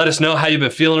let us know how you've been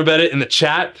feeling about it in the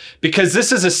chat? Because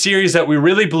this is a series that we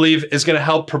really believe is going to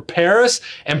help prepare us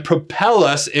and propel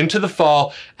us into the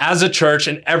fall as a church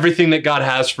and everything that God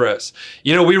has for us.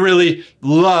 You know, we really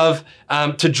love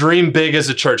to dream big as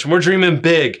a church, and we're dreaming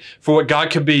big for what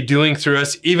God could be doing through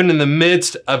us. Even in the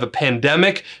midst of a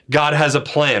pandemic, God has a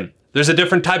plan. There's a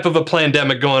different type of a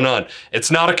pandemic going on.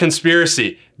 It's not a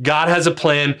conspiracy. God has a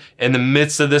plan in the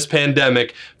midst of this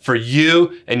pandemic for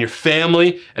you and your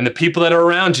family and the people that are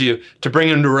around you to bring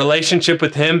into a relationship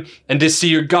with Him and to see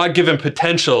your God-given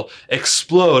potential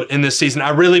explode in this season.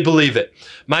 I really believe it.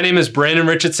 My name is Brandon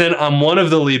Richardson. I'm one of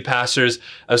the lead pastors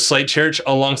of Slate Church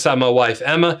alongside my wife,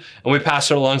 Emma, and we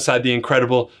pastor alongside the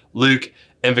incredible Luke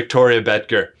and Victoria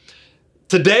Betker.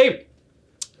 Today,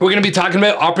 we're going to be talking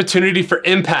about opportunity for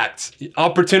impact.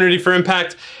 Opportunity for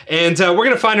impact. And we're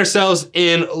going to find ourselves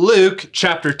in Luke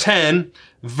chapter 10,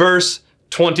 verse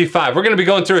 25. We're going to be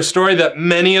going through a story that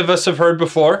many of us have heard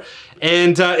before.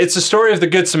 And it's the story of the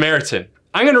Good Samaritan.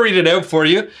 I'm going to read it out for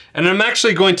you, and I'm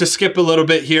actually going to skip a little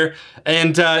bit here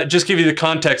and just give you the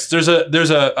context. There's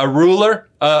a ruler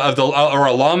or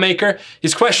a lawmaker.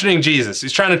 He's questioning Jesus.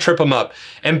 He's trying to trip him up,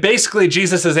 and basically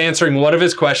Jesus is answering one of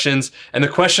his questions, and the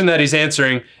question that he's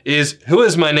answering is, "Who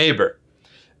is my neighbor?"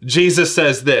 Jesus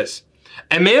says this: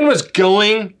 "A man was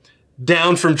going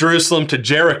down from Jerusalem to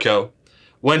Jericho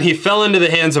when he fell into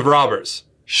the hands of robbers."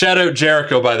 Shout out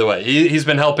Jericho, by the way. He's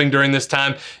been helping during this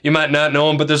time. You might not know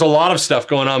him, but there's a lot of stuff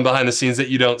going on behind the scenes that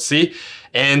you don't see.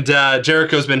 And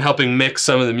Jericho's been helping mix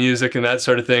some of the music and that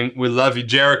sort of thing. We love you,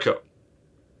 Jericho.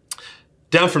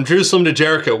 Down from Jerusalem to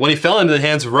Jericho, when he fell into the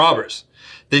hands of robbers,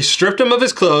 they stripped him of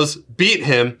his clothes, beat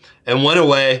him, and went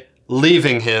away,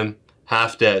 leaving him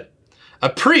half dead. A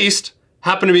priest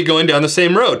happened to be going down the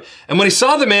same road. And when he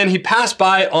saw the man, he passed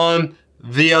by on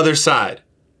the other side.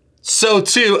 So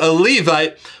too, a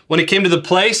Levite, when he came to the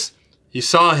place, he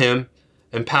saw him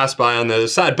and passed by on the other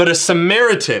side. But a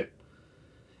Samaritan,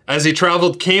 as he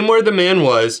traveled, came where the man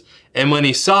was, and when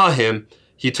he saw him,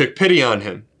 he took pity on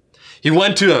him. He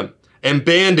went to him and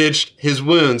bandaged his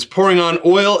wounds, pouring on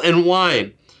oil and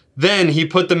wine. Then he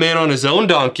put the man on his own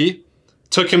donkey,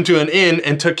 took him to an inn,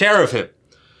 and took care of him.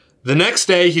 The next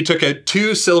day, he took out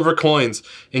 2 silver coins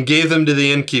and gave them to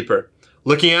the innkeeper.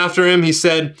 Looking after him, he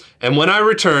said, "And when I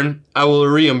return, I will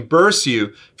reimburse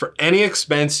you for any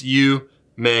expense you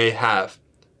may have."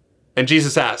 And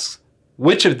Jesus asks,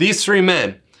 "Which of these 3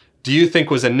 men do you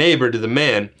think was a neighbor to the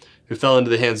man who fell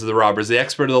into the hands of the robbers?" The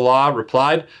expert of the law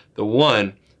replied, "The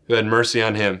one who had mercy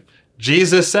on him."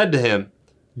 Jesus said to him,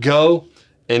 "Go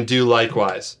and do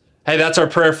likewise." Hey, that's our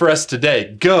prayer for us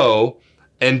today. Go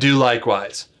and do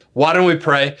likewise. Why don't we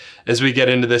pray as we get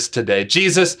into this today?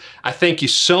 Jesus, I thank you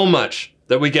so much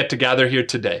that we get to gather here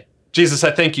today. Jesus,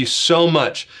 I thank you so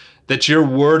much that your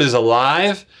word is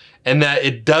alive and that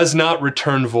it does not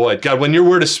return void. God, when your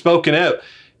word is spoken out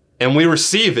and we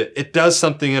receive it, it does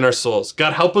something in our souls.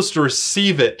 God, help us to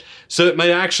receive it so it might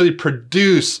actually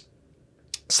produce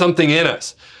something in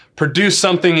us, produce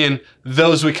something in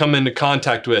those we come into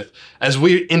contact with as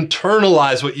we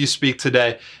internalize what you speak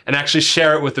today and actually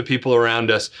share it with the people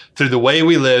around us through the way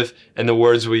we live and the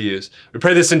words we use. We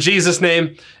pray this in Jesus'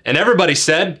 name. And everybody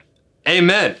said,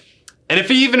 amen. And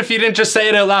even if you didn't just say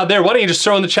it out loud there, why don't you just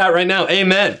throw in the chat right now?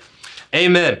 Amen.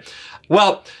 Amen.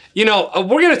 Well,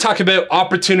 we're going to talk about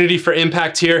opportunity for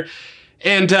impact here.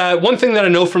 And one thing that I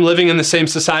know from living in the same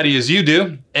society as you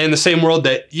do, and the same world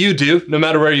that you do, no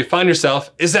matter where you find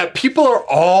yourself, is that people are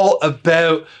all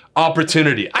about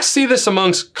opportunity. I see this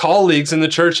amongst colleagues in the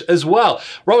church as well.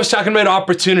 We're always talking about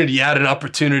opportunity. I had an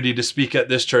opportunity to speak at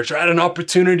this church, or I had an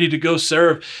opportunity to go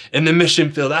serve in the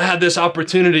mission field. I had this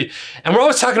opportunity. And we're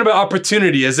always talking about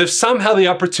opportunity as if somehow the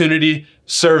opportunity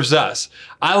serves us.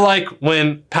 I like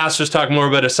when pastors talk more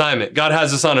about assignment. God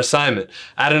has us on assignment.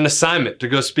 I had an assignment to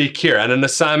go speak here. I had an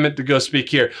assignment to go speak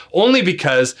here. Only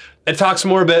because it talks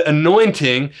more about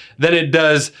anointing than it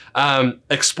does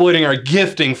exploiting our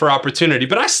gifting for opportunity.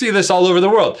 But I see this all over the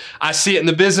world. I see it in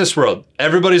the business world.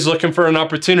 Everybody's looking for an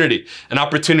opportunity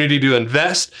to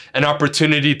invest, an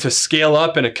opportunity to scale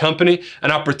up in a company,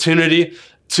 an opportunity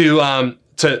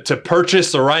to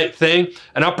purchase the right thing,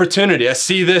 an opportunity. I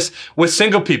see this with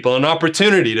single people, an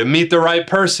opportunity to meet the right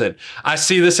person. I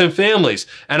see this in families,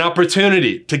 an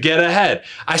opportunity to get ahead.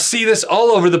 I see this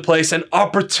all over the place, an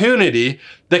opportunity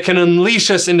that can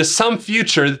unleash us into some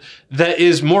future that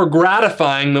is more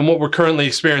gratifying than what we're currently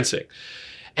experiencing.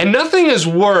 And nothing is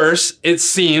worse, it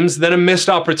seems, than a missed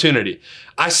opportunity.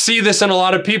 I see this in a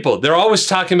lot of people. They're always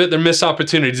talking about their missed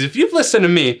opportunities. If you've listened to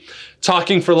me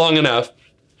talking for long enough,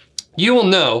 you will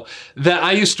know that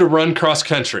I used to run cross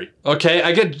country, okay?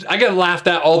 I get laughed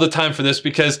at all the time for this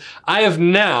because I have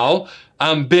now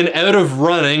been out of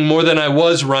running more than I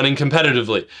was running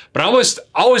competitively. But I was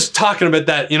always talking about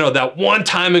that, that one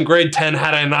time in grade 10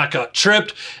 had I not got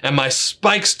tripped and my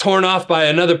spikes torn off by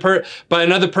another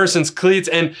person's cleats,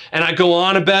 and I go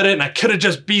on about it, and I could have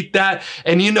just beat that.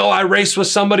 And I raced with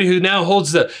somebody who now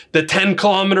holds the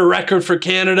 10-kilometer record for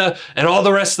Canada and all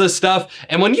the rest of the stuff.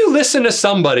 And when you listen to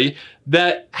somebody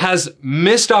that has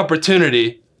missed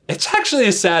opportunity, it's actually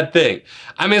a sad thing.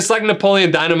 I mean, it's like Napoleon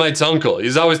Dynamite's uncle.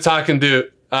 He's always talking to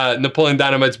Napoleon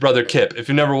Dynamite's brother, Kip. If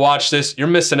you've never watched this, you're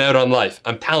missing out on life.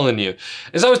 I'm telling you.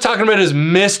 He's always talking about his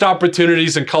missed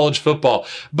opportunities in college football.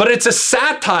 But it's a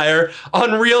satire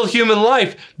on real human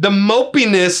life. The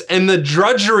mopiness and the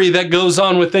drudgery that goes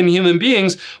on within human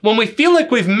beings when we feel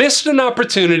like we've missed an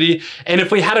opportunity, and if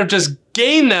we had to just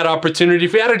gain that opportunity,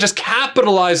 if we had to just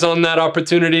capitalize on that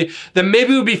opportunity, then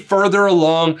maybe we'd be further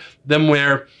along than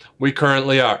where we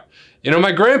currently are.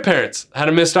 My grandparents had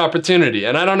a missed opportunity,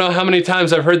 and I don't know how many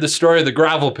times I've heard the story of the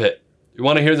gravel pit. You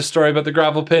want to hear the story about the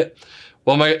gravel pit?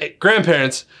 Well, my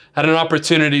grandparents had an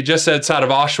opportunity just outside of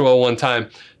Oshawa one time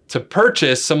to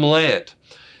purchase some land.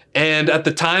 And at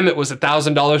the time, it was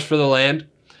 $1,000 for the land.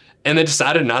 And they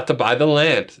decided not to buy the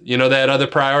land. They had other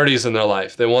priorities in their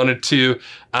life. They wanted to,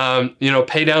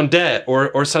 pay down debt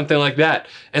or something like that.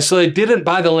 And so they didn't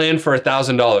buy the land for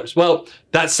 $1,000. Well,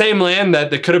 that same land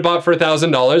that they could have bought for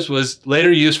 $1,000 was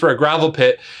later used for a gravel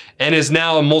pit and is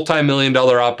now a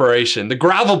multi-million-dollar operation. The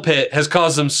gravel pit has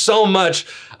caused them so much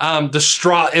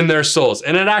distraught in their souls.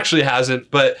 And it actually hasn't.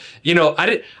 But,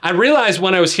 I realized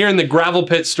when I was hearing the gravel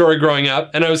pit story growing up,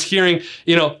 and I was hearing,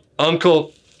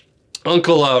 Uncle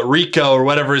Rico or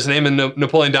whatever his name in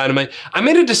Napoleon Dynamite, I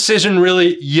made a decision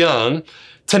really young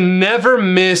to never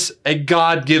miss a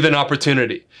God-given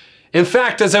opportunity. In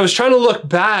fact, as I was trying to look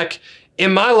back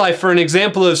in my life for an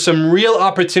example of some real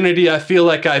opportunity I feel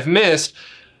like I've missed,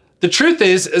 the truth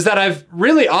is that I've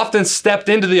really often stepped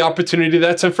into the opportunity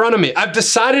that's in front of me. I've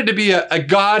decided to be a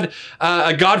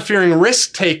God-fearing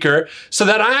risk taker so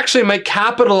that I actually might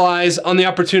capitalize on the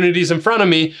opportunities in front of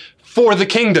me for the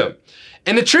kingdom.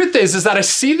 And the truth is that I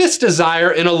see this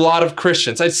desire in a lot of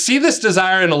Christians. I see this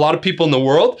desire in a lot of people in the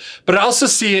world, but I also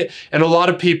see it in a lot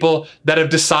of people that have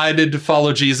decided to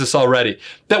follow Jesus already.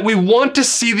 That we want to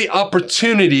see the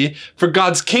opportunity for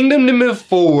God's kingdom to move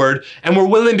forward, and we're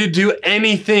willing to do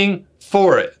anything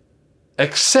for it.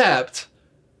 Except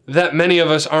that many of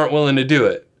us aren't willing to do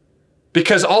it.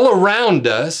 Because all around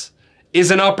us is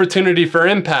an opportunity for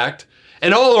impact,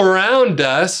 and all around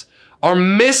us are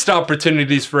missed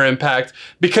opportunities for impact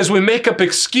because we make up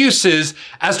excuses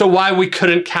as to why we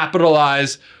couldn't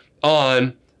capitalize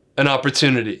on an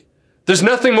opportunity. There's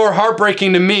nothing more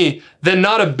heartbreaking to me than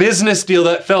not a business deal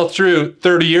that fell through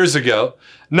 30 years ago,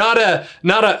 not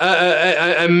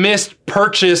a missed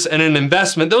purchase and an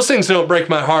investment. Those things don't break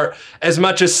my heart as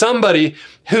much as somebody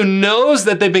who knows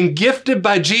that they've been gifted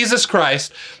by Jesus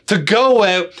Christ to go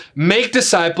out, make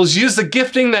disciples, use the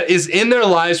gifting that is in their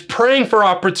lives, praying for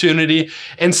opportunity,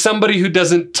 and somebody who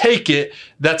doesn't take it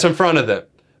that's in front of them.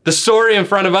 The story in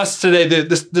front of us today,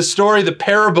 the story, the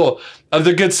parable of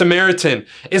the Good Samaritan,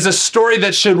 is a story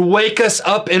that should wake us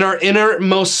up in our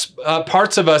innermost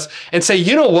parts of us and say,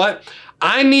 you know what?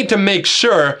 I need to make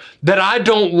sure that I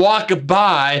don't walk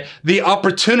by the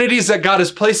opportunities that God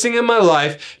is placing in my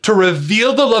life to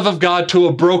reveal the love of God to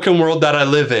a broken world that I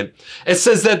live in. It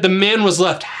says that the man was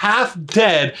left half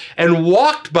dead and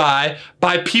walked by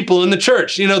people in the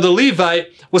church. You know, the Levite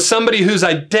was somebody whose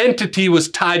identity was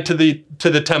tied to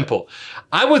the temple.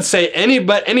 I would say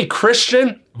any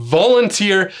Christian,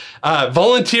 volunteer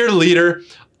leader,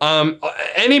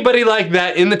 anybody like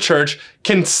that in the church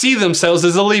can see themselves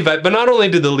as a Levite. But not only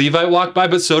did the Levite walk by,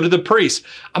 but so did the priest.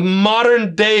 A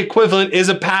modern day equivalent is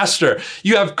a pastor.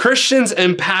 You have Christians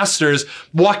and pastors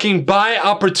walking by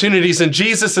opportunities, and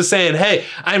Jesus is saying, hey,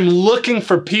 I'm looking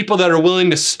for people that are willing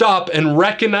to stop and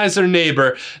recognize their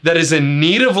neighbor that is in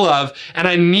need of love, and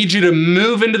I need you to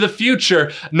move into the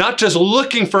future, not just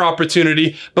looking for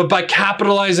opportunity, but by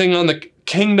capitalizing on the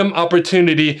kingdom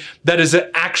opportunity that is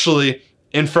actually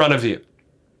in front of you.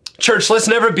 Church, let's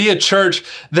never be a church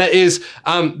that is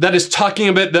talking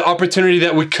about the opportunity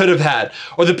that we could have had,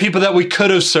 or the people that we could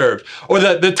have served, or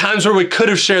the times where we could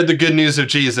have shared the good news of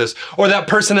Jesus, or that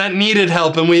person that needed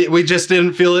help and we just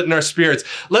didn't feel it in our spirits.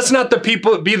 Let's not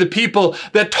be the people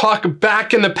that talk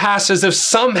back in the past as if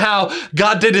somehow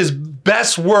God did his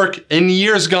best work in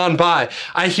years gone by.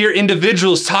 I hear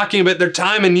individuals talking about their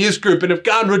time in youth group, and if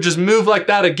God would just move like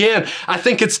that again, I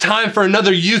think it's time for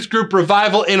another youth group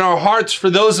revival in our hearts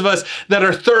for those of us that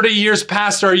are 30 years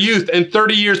past our youth and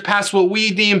 30 years past what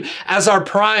we deem as our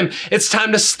prime. It's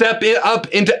time to step up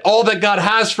into all that God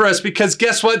has for us, because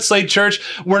guess what, Slate Church?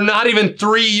 We're not even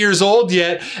 3 years old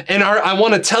yet, and I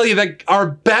want to tell you that our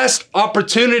best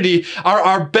opportunity,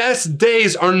 our best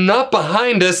days are not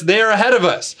behind us, they are ahead of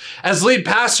us. As lead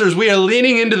pastors, we are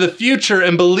leaning into the future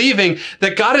and believing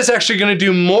that God is actually going to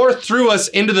do more through us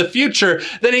into the future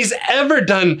than he's ever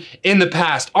done in the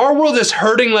past. Our world is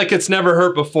hurting like it's never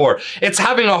hurt before. It's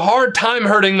having a hard time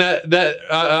hiding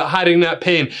that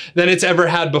pain than it's ever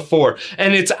had before.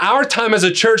 And it's our time as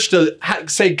a church to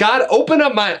say, God, open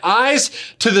up my eyes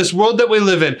to this world that we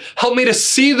live in. Help me to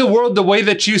see the world the way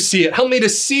that you see it. Help me to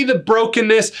see the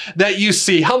brokenness that you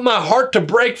see. Help my heart to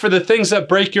break for the things that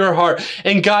break your heart.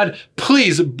 And God,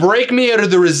 please break me out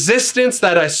of the resistance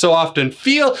that I so often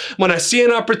feel when I see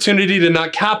an opportunity to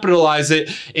not capitalize it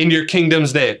in your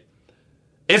kingdom's name.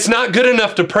 It's not good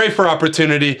enough to pray for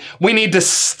opportunity. We need to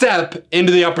step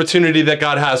into the opportunity that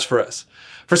God has for us.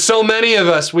 For so many of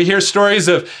us, we hear stories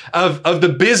of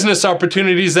the business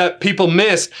opportunities that people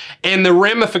missed and the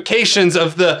ramifications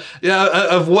of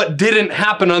what didn't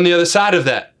happen on the other side of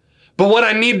that. But what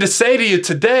I need to say to you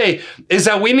today is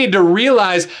that we need to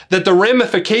realize that the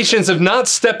ramifications of not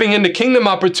stepping into kingdom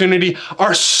opportunity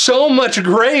are so much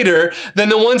greater than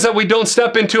the ones that we don't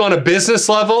step into on a business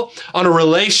level, on a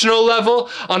relational level,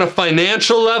 on a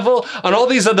financial level, on all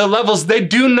these other levels. They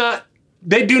do not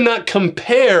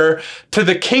compare to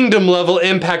the kingdom level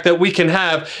impact that we can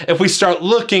have if we start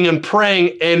looking and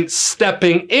praying and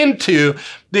stepping into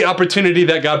the opportunity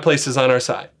that God places on our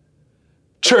side.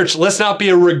 Church, let's not be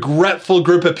a regretful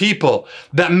group of people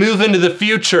that move into the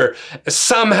future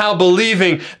somehow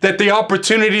believing that the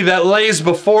opportunity that lays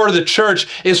before the church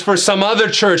is for some other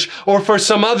church or for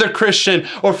some other Christian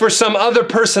or for some other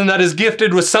person that is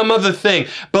gifted with some other thing.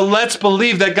 But let's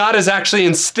believe that God has actually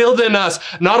instilled in us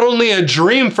not only a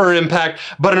dream for impact,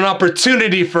 but an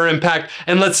opportunity for impact.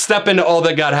 And let's step into all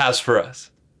that God has for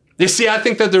us. You see, I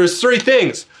think that there's three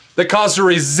things that caused a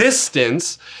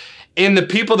resistance in the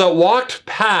people that walked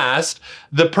past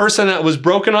the person that was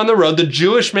broken on the road, the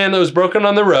Jewish man that was broken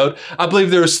on the road. I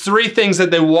believe there was three things that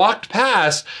they walked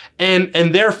past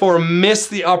and therefore missed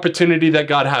the opportunity that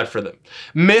God had for them.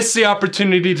 Missed the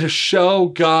opportunity to show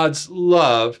God's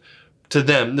love to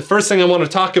them. The first thing I want to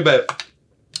talk about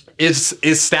is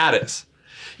status.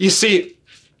 You see,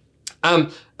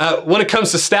 when it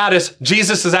comes to status,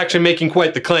 Jesus is actually making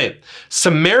quite the claim.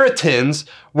 Samaritans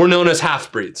were known as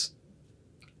half-breeds.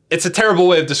 It's a terrible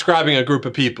way of describing a group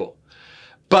of people.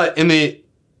 But in the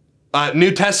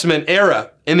New Testament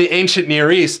era, in the ancient Near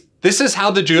East, this is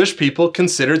how the Jewish people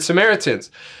considered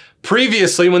Samaritans.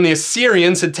 Previously, when the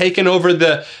Assyrians had taken over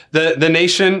the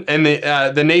nation and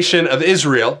the nation of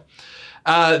Israel,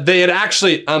 they had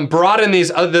actually brought in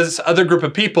this other group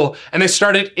of people, and they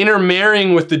started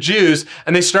intermarrying with the Jews,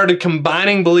 and they started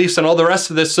combining beliefs and all the rest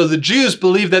of this. So the Jews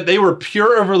believed that they were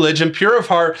pure of religion, pure of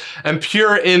heart, and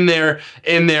pure in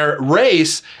their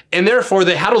race, and therefore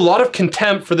they had a lot of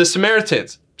contempt for the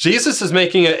Samaritans. Jesus is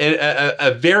making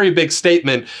a very big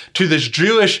statement to this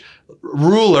Jewish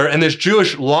ruler and this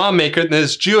Jewish lawmaker,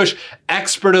 this Jewish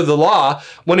expert of the law,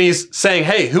 when he's saying,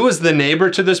 hey, who was the neighbor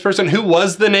to this person? Who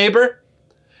was the neighbor?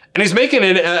 And he's making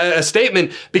a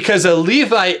statement because a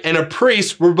Levite and a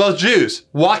priest were both Jews,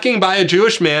 walking by a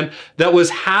Jewish man that was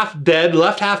half dead,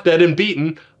 left half dead and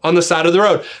beaten on the side of the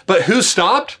road. But who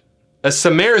stopped? A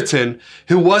Samaritan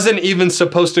who wasn't even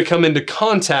supposed to come into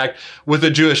contact with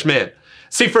a Jewish man.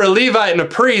 See, for a Levite and a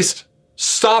priest,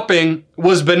 stopping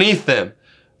was beneath them.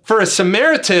 For a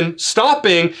Samaritan,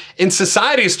 stopping in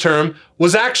society's term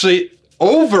was actually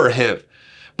over him.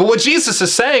 But what Jesus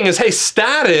is saying is, hey,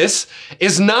 status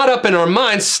is not up in our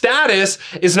minds. Status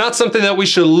is not something that we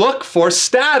should look for.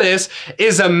 Status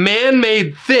is a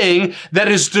man-made thing that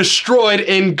is destroyed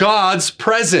in God's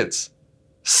presence.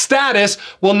 Status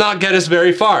will not get us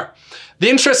very far. The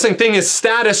interesting thing is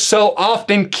status so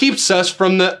often keeps us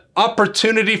from the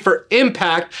opportunity for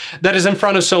impact that is in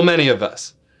front of so many of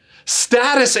us.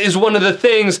 Status is one of the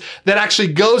things that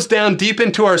actually goes down deep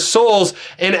into our souls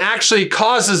and actually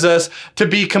causes us to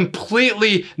be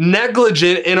completely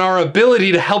negligent in our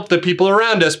ability to help the people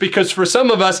around us. Because for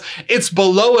some of us, it's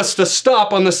below us to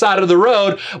stop on the side of the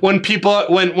road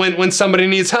when somebody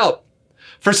needs help.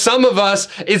 For some of us,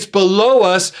 it's below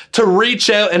us to reach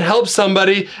out and help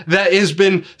somebody that has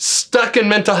been stuck in a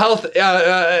mental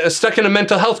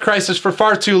health crisis for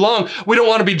far too long. We don't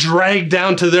want to be dragged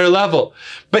down to their level.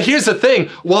 But here's the thing,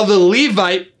 while the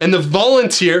Levite and the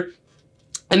volunteer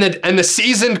and the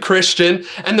seasoned Christian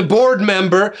and the board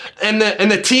member and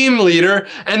the team leader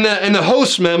and the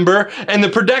host member and the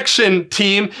production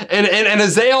team and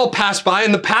as they all pass by,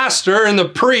 and the pastor and the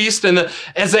priest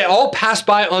as they all pass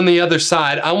by on the other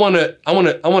side, I want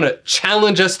to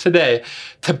challenge us today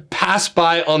to pass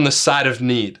by on the side of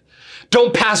need.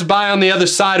 Don't pass by on the other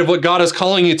side of what God is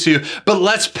calling you to, but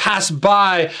let's pass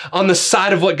by on the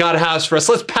side of what God has for us.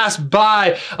 Let's pass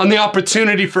by on the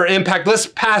opportunity for impact. Let's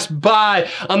pass by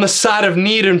on the side of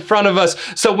need in front of us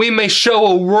so we may show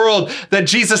a world that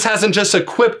Jesus hasn't just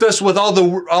equipped us with all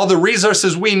the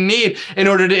resources we need in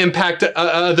order to impact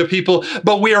other people,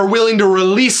 but we are willing to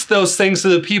release those things to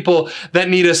the people that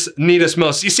need us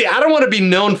most. You see, I don't want to be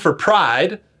known for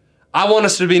pride. I want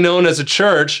us to be known as a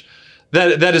church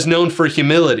that is known for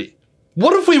humility.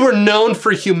 What if we were known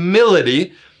for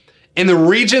humility in the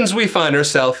regions we find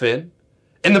ourselves in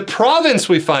the province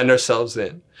we find ourselves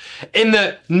in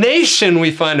the nation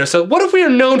we find ourselves? What if we are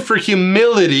known for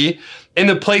humility in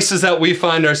the places that we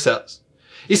find ourselves?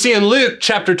 You see, in Luke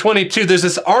chapter 22, there's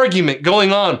this argument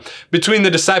going on between the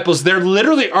disciples. They're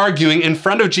literally arguing in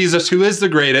front of Jesus who is the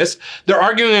greatest. They're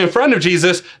arguing in front of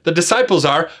Jesus, the disciples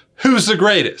are, who's the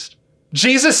greatest?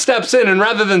 Jesus steps in, and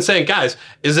rather than saying, guys,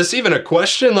 is this even a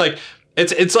question? Like,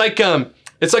 it's like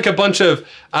a bunch of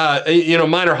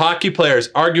minor hockey players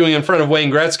arguing in front of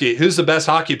Wayne Gretzky. Who's the best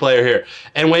hockey player here?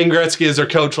 And Wayne Gretzky is their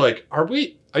coach. Like, are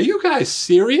you guys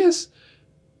serious?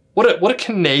 What a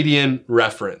Canadian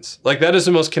reference. Like, that is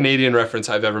the most Canadian reference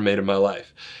I've ever made in my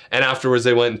life. And afterwards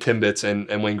they went in Timbits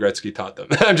and Wayne Gretzky taught them.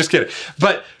 I'm just kidding.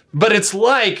 But it's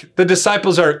like the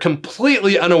disciples are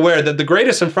completely unaware that the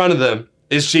greatest in front of them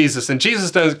is Jesus. And Jesus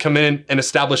doesn't come in and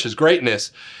establish his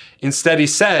greatness. Instead, he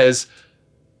says,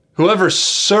 Whoever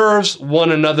serves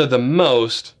one another the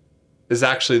most is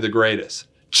actually the greatest.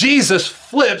 Jesus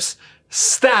flips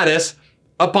status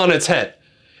up on its head.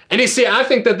 And you see, I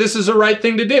think that this is the right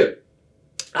thing to do.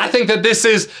 I think that this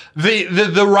is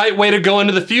the right way to go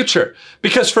into the future.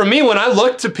 Because for me, when I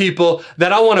look to people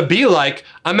that I want to be like,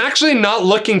 I'm actually not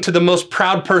looking to the most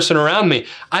proud person around me.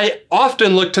 I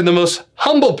often look to the most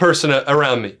humble person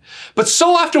around me. But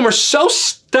so often we're so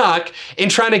stuck in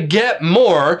trying to get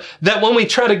more that when we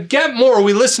try to get more,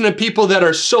 we listen to people that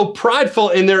are so prideful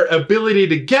in their ability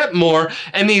to get more,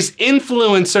 and these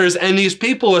influencers and these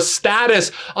people with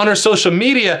status on our social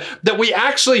media, that we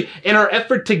actually, in our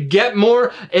effort to get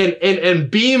more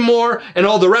and be more and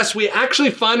all the rest, we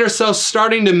actually find ourselves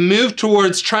starting to move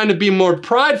towards trying to be more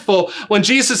prideful, when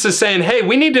Jesus is saying, hey,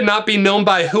 we need to not be known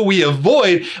by who we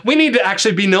avoid. We need to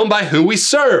actually be known by who we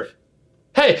serve.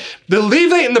 Hey, the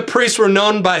Levite and the priest were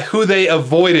known by who they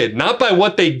avoided, not by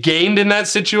what they gained in that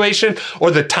situation,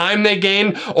 or the time they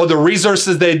gained, or the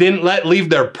resources they didn't let leave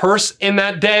their purse in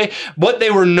that day. What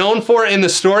they were known for in the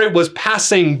story was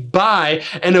passing by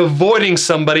and avoiding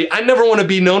somebody. I never want to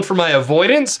be known for my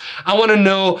avoidance. I want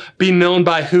to be known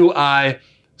by who I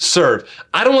serve.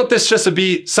 I don't want this just to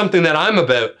be something that I'm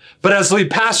about, but as lead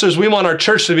pastors, we want our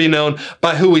church to be known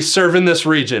by who we serve in this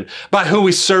region, by who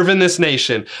we serve in this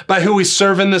nation, by who we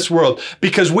serve in this world,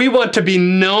 because we want to be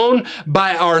known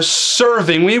by our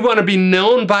serving. We want to be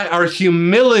known by our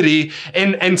humility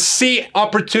and see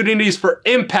opportunities for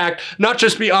impact, not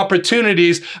just be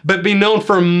opportunities, but be known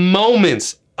for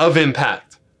moments of impact.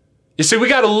 You see, we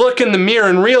got to look in the mirror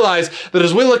and realize that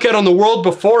as we look out on the world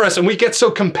before us and we get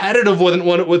so competitive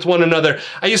with one another.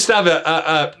 I used to have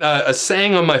a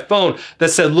saying on my phone that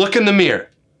said, look in the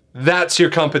mirror. That's your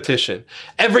competition.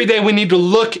 Every day we need to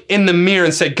look in the mirror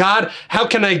and say, God, how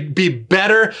can I be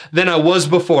better than I was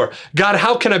before? God,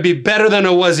 how can I be better than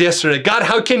I was yesterday? God,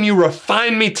 how can you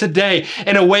refine me today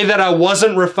in a way that I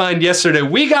wasn't refined yesterday?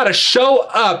 We got to show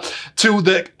up to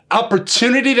the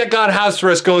opportunity that God has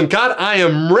for us, going, God, I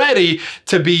am ready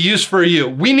to be used for you.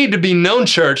 We need to be known,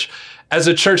 church, as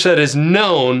a church that is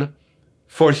known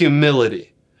for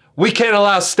humility. We can't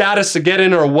allow status to get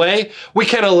in our way. We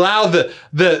can't allow the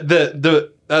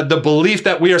belief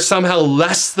that we are somehow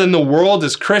less than the world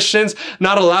as Christians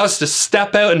not allow us to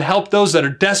step out and help those that are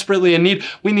desperately in need.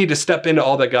 We need to step into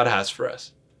all that God has for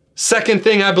us. Second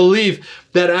thing I believe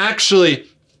that actually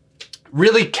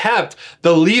really kept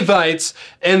the Levites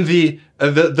and the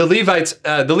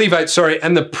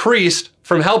priest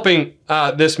from helping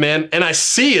this man, and I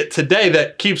see it today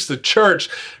that keeps the church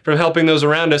from helping those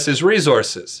around us, is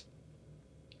resources.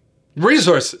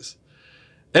 Resources.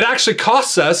 It actually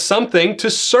costs us something to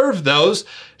serve those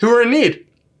who are in need.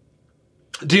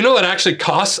 Do you know it actually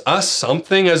costs us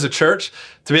something as a church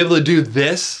to be able to do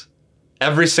this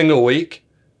every single week?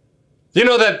 Do you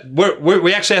know that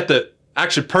we actually have to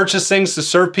purchase things to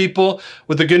serve people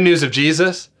with the good news of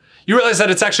Jesus? You realize that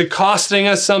it's actually costing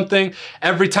us something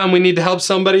every time we need to help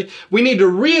somebody? We need to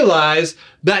realize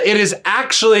that it is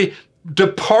actually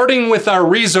departing with our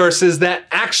resources that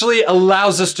actually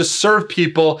allows us to serve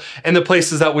people in the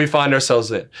places that we find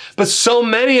ourselves in. But so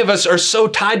many of us are so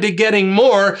tied to getting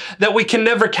more that we can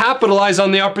never capitalize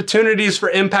on the opportunities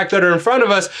for impact that are in front of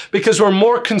us because we're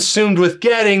more consumed with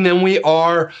getting than we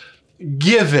are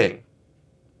giving.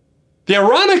 The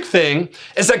ironic thing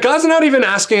is that God's not even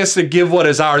asking us to give what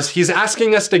is ours. He's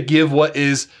asking us to give what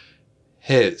is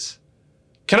His.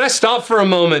 Can I stop for a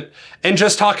moment and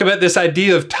just talk about this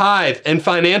idea of tithe and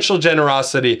financial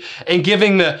generosity and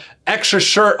giving the extra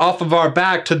shirt off of our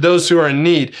back to those who are in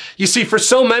need? You see, for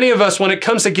so many of us, when it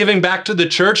comes to giving back to the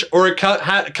church or it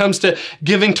comes to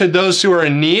giving to those who are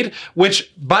in need,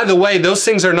 which, by the way, those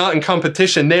things are not in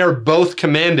competition. They are both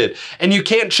commanded. And you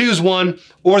can't choose one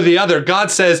or the other. God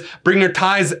says, bring your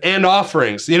tithes and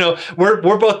offerings. You know, we're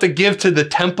both to give to the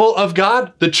temple of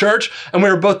God, the church, and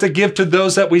we're both to give to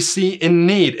those that we see in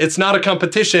need. It's not a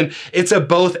competition. It's a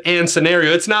both and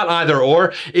scenario. It's not either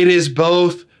or. It is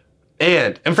both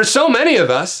and. And for so many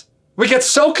of us, we get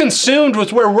so consumed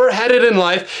with where we're headed in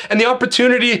life and the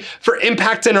opportunity for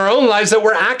impact in our own lives that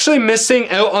we're actually missing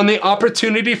out on the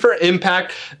opportunity for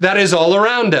impact that is all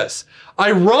around us.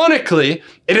 Ironically,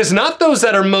 it is not those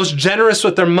that are most generous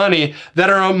with their money that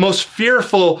are most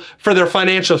fearful for their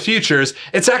financial futures.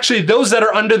 It's actually those that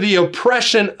are under the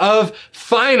oppression of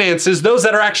finances, those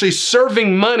that are actually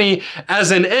serving money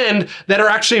as an end, that are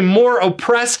actually more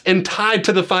oppressed and tied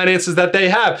to the finances that they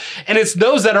have. And it's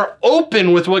those that are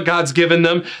open with what God's given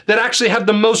them that actually have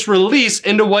the most release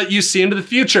into what you see into the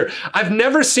future. I've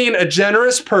never seen a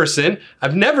generous person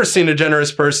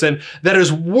that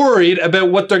is worried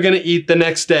about what they're going to eat heartbeat the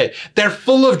next day. They're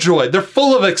full of joy. They're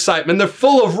full of excitement. They're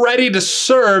full of ready to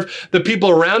serve the people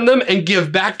around them and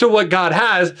give back to what God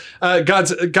has,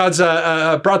 God's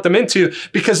brought them into,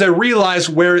 because they realize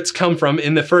where it's come from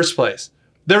in the first place.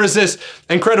 There is this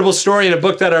incredible story in a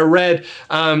book that I read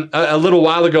a little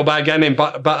while ago by a guy named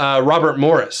Robert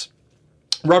Morris.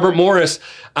 Robert Morris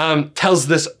tells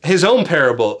his own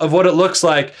parable of what it looks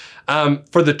like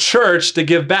for the church to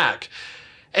give back.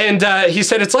 And he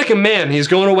said, it's like a man. He's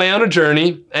going away on a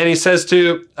journey, and he says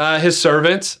to his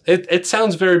servants, it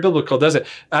sounds very biblical, doesn't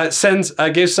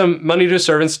it? Gives some money to his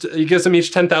servants. He gives them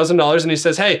each $10,000, and he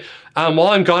says, hey, while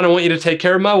I'm gone, I want you to take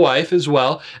care of my wife as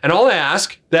well. And all I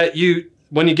ask that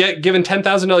when you get given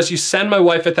 $10,000, you send my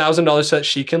wife $1,000 so that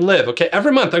she can live. Okay,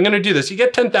 every month I'm going to do this. You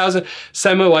get $10,000,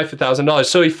 send my wife $1,000.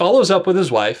 So he follows up with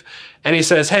his wife, and he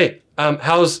says, hey,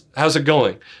 how's it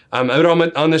going? Out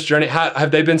on this journey,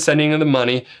 have they been sending you the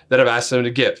money that I've asked them to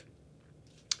give?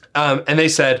 And they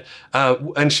said,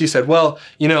 and she said, well,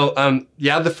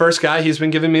 yeah, the first guy, he's been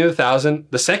giving me $1,000.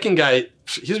 The second guy,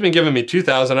 he's been giving me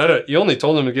 $2,000. You only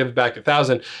told him to give back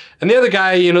 $1,000. And the other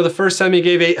guy, the first time he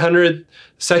gave $800,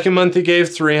 second month he gave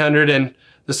 $300, and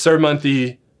the third month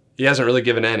he hasn't really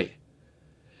given any.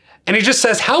 And he just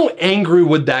says, how angry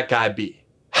would that guy be?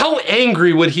 How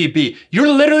angry would he be? You're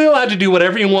literally allowed to do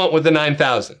whatever you want with the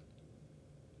 $9,000.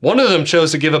 One of them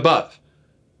chose to give above.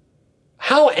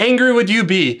 How angry would you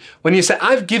be when you say,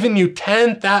 I've given you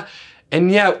 $10,000?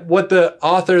 And yet what the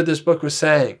author of this book was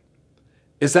saying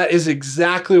is that is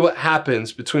exactly what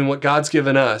happens between what God's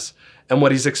given us and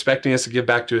what he's expecting us to give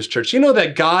back to his church. You know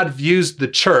that God views the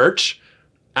church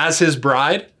as his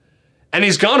bride, and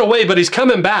he's gone away, but he's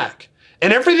coming back.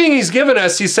 And everything he's given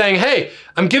us, he's saying, hey,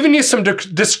 I'm giving you some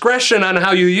discretion on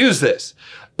how you use this.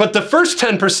 But the first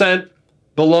 10%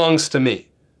 belongs to me.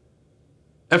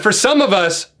 And for some of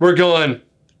us, we're going,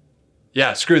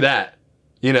 yeah, screw that,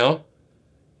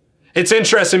 It's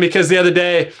interesting because the other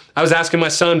day, I was asking my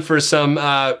son for some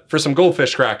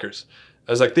goldfish crackers.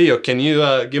 I was like, Theo, can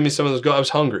you give me some of those? I was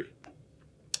hungry.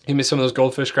 Give me some of those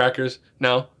goldfish crackers.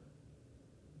 No.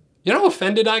 You know how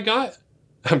offended I got?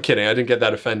 I'm kidding. I didn't get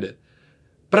that offended.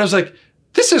 But I was like,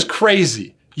 this is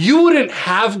crazy. You wouldn't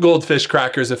have goldfish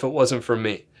crackers if it wasn't for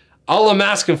me. All I'm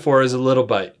asking for is a little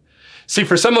bite. See,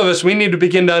 for some of us, we need to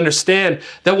begin to understand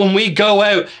that when we go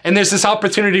out and there's this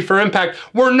opportunity for impact,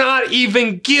 we're not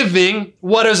even giving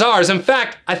what is ours. In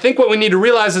fact, I think what we need to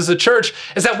realize as a church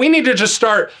is that we need to just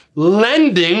start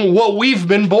lending what we've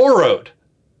been borrowed.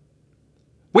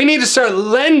 We need to start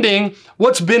lending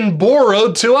what's been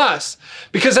borrowed to us.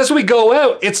 Because as we go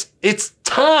out, it's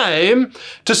time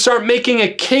to start making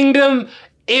a kingdom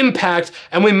impact,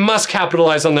 and we must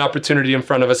capitalize on the opportunity in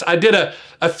front of us. I did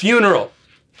a funeral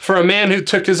for a man who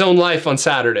took his own life on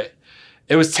Saturday.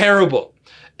 It was terrible.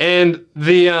 And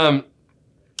the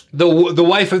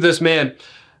wife of this man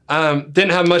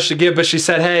didn't have much to give, but she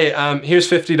said, hey, here's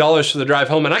 $50 for the drive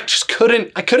home. And I just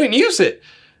couldn't use it.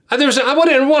 I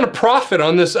didn't want to profit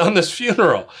on this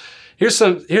funeral. Here's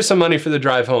some money for the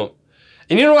drive home.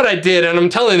 And you know what I did? And I'm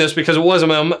telling this because it wasn't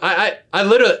my own. I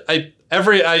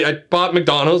bought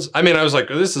McDonald's. I mean, I was like,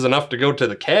 this is enough to go to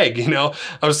the keg, I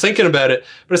was thinking about it,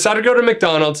 but I decided to go to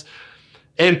McDonald's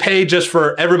and pay just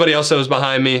for everybody else that was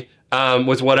behind me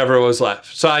with whatever was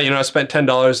left. So I spent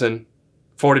 $10 and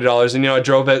 $40, and I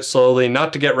drove out slowly,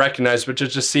 not to get recognized, but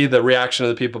just to see the reaction of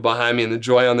the people behind me and the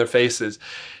joy on their faces.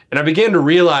 And I began to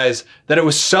realize that it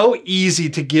was so easy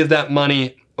to give that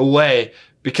money away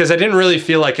because I didn't really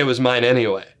feel like it was mine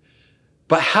anyway.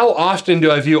 But how often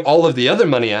do I view all of the other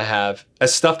money I have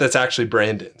as stuff that's actually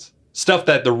Brandon's? Stuff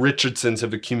that the Richardsons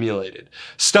have accumulated.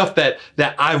 Stuff that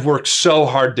I've worked so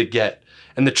hard to get.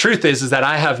 And the truth is that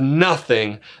I have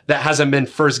nothing that hasn't been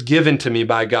first given to me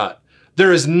by God.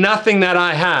 There is nothing that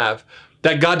I have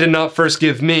that God did not first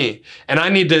give me. And I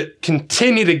need to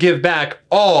continue to give back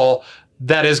all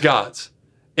that is God's.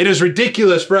 It is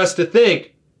ridiculous for us to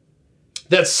think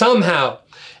that somehow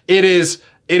it is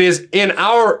in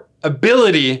our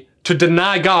ability to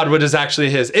deny God what is actually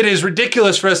his. It is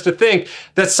ridiculous for us to think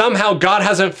that somehow God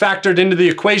hasn't factored into the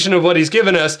equation of what he's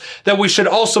given us, that we should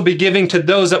also be giving to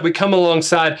those that we come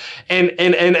alongside and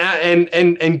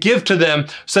give to them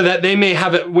so that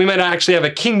we might actually have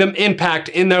a kingdom impact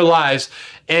in their lives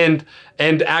and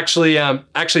actually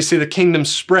see the kingdom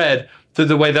spread through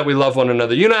the way that we love one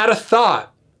another. I had a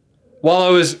thought while I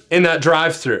was in that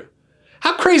drive-thru.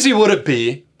 How crazy would it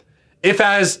be if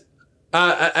as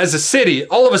a city,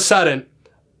 all of a sudden,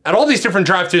 at all these different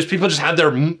drive-thrus, people just had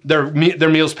their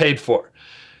meals paid for.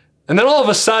 And then all of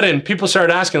a sudden, people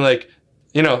started asking, I'm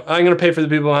going to pay for the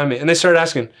people behind me. And they started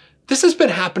asking, this has been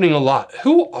happening a lot.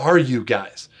 Who are you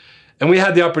guys? And we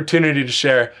had the opportunity to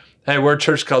share, hey, we're a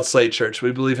church called Slate Church.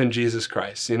 We believe in Jesus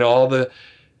Christ. You know,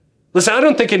 listen, I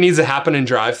don't think it needs to happen in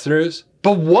drive-thrus,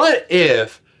 but what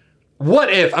if,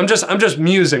 I'm just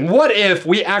musing, what if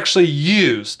we actually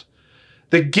used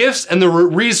the gifts and the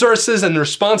resources and the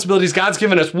responsibilities God's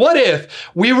given us? What if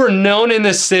we were known in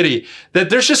this city that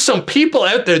there's just some people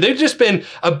out there, they've just been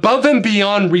above and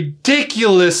beyond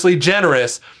ridiculously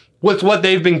generous with what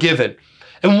they've been given?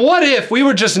 And what if we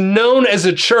were just known as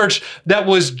a church that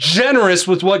was generous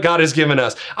with what God has given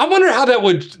us? I wonder how that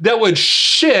would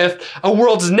shift a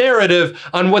world's narrative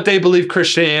on what they believe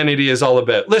Christianity is all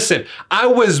about. Listen, I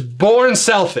was born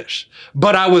selfish,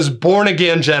 but I was born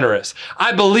again generous.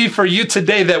 I believe for you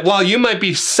today that while you might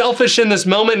be selfish in this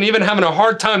moment and even having a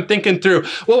hard time thinking through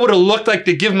what would it look like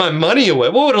to give my money away?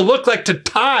 What would it look like to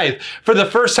tithe for the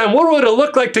first time? What would it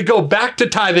look like to go back to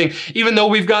tithing even though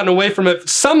we've gotten away from it?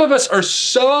 Some of us are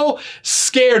so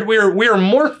scared. We are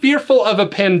more fearful of a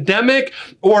pandemic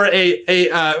or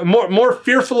more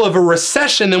fearful of a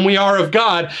recession than we are of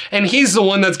God, and He's the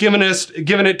one that's given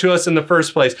it to us in the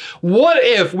first place. What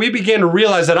if we begin to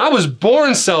realize that I was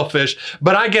born selfish,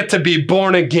 but I get to be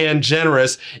born again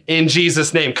generous in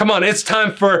Jesus' name? Come on, it's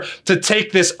time to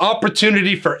take this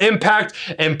opportunity for impact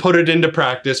and put it into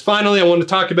practice. Finally, I want to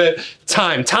talk about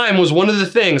time. Time was one of the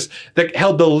things that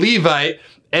held the Levite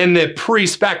and the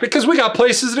priest back, because we got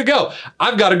places to go.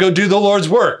 I've got to go do the Lord's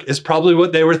work, is probably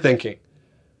what they were thinking.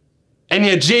 And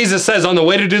yet Jesus says on the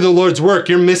way to do the Lord's work,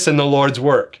 you're missing the Lord's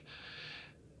work.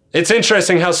 It's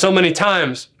interesting how so many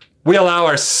times we allow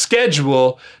our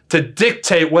schedule to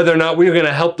dictate whether or not we're going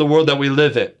to help the world that we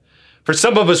live in. For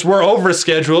some of us, we're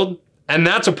overscheduled, and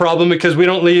that's a problem because we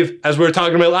don't leave, as we were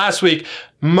talking about last week,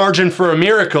 margin for a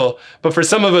miracle. But for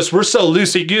some of us, we're so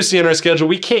loosey-goosey in our schedule,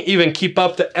 we can't even keep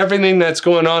up to everything that's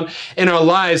going on in our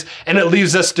lives, and it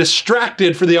leaves us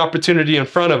distracted for the opportunity in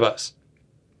front of us.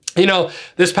 You know,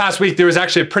 this past week, there was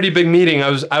actually a pretty big meeting I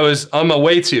was on my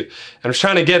way to, and I was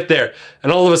trying to get there,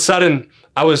 and all of a sudden,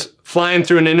 I was flying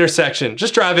through an intersection,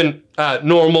 just driving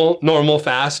normal,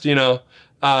 fast,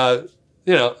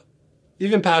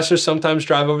 even pastors sometimes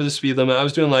drive over the speed limit. I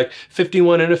was doing like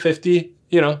 51 and a 50,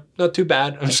 not too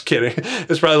bad. I'm just kidding.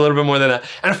 It's probably a little bit more than that.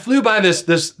 And I flew by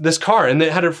this car, and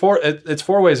it had its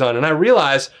four ways on, and I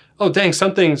realized, oh dang,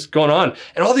 something's going on.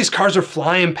 And all these cars are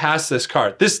flying past this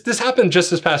car. This happened just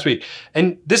this past week.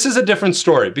 And this is a different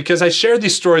story because I shared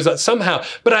these stories somehow,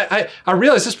 but I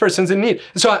realized this person's in need.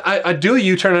 And so I do a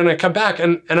U-turn and I come back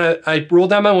and I roll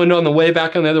down my window on the way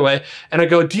back on the other way. And I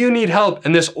go, do you need help?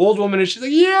 And this old woman, and she's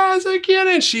like, yes, I can.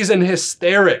 And she's in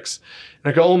hysterics.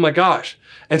 And I go, oh my gosh.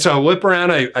 And so I whip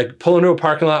around, I pull into a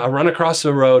parking lot, I run across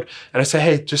the road, and I say,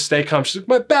 hey, just stay calm. She's like,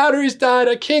 my battery's died,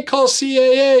 I can't call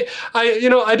CAA, I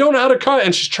don't know how to car.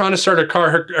 And she's trying to start her car,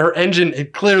 her engine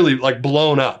had clearly like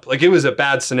blown up. Like it was a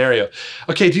bad scenario.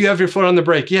 Okay, do you have your foot on the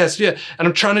brake? Yes, yeah. And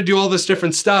I'm trying to do all this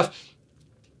different stuff.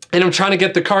 And I'm trying to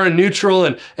get the car in neutral,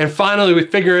 and finally we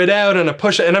figure it out, and I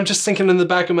push it, and I'm just thinking in the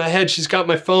back of my head, she's got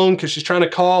my phone because she's trying to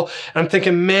call, and I'm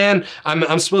thinking, man,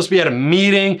 I'm supposed to be at a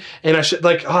meeting, and I should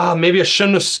maybe I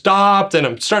shouldn't have stopped, and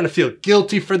I'm starting to feel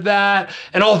guilty for that,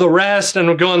 and all the rest, and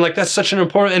I'm going like, that's such an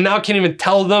important, and now I can't even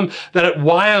tell them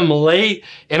why I'm late,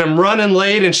 and I'm running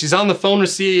late, and she's on the phone with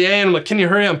CAA, and I'm like, can you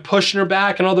hurry? I'm pushing her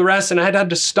back, and all the rest, and I had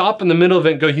to stop in the middle of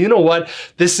it and go, you know what?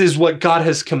 This is what God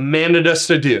has commanded us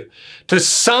to do. To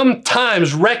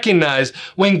sometimes recognize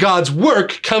when God's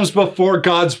work comes before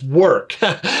God's work.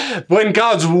 When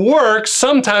God's work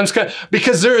sometimes comes,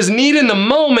 because there is need in the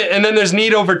moment and then there's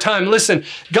need over time. Listen,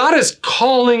 God is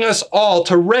calling us all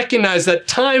to recognize that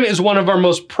time is one of our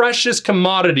most precious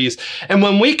commodities. And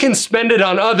when we can spend it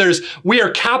on others, we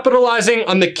are capitalizing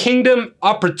on the kingdom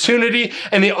opportunity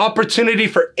and the opportunity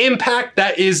for impact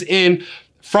that is in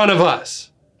front of us.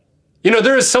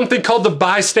 There is something called the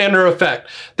bystander effect.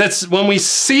 That's when we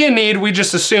see a need, we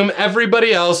just assume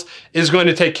everybody else is going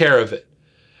to take care of it.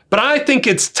 But I think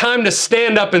it's time to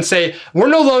stand up and say, we're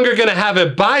no longer going to have a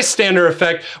bystander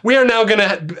effect. We are now going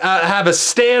to have a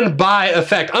standby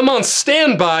effect. I'm on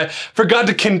standby for God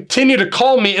to continue to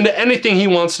call me into anything He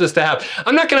wants us to have.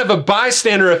 I'm not going to have a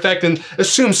bystander effect and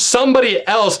assume somebody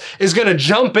else is going to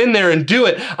jump in there and do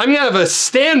it. I'm going to have a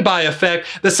standby effect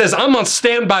that says, I'm on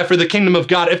standby for the kingdom of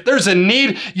God. If there's a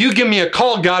need, you give me a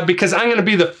call, God, because I'm going to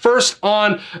be the first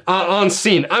on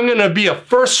scene. I'm going to be a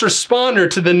first responder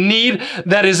to the need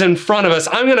that is is in front of us.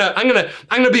 I'm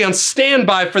gonna be on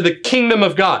standby for the kingdom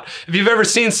of God. If you've ever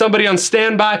seen somebody on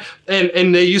standby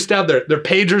and they used to have their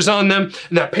pagers on them,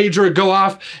 and that pager would go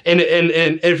off, and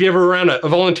if you ever around a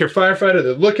volunteer firefighter,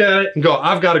 they look at it and go,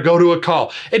 I've got to go to a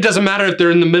call. It doesn't matter if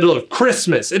they're in the middle of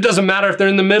Christmas. It doesn't matter if they're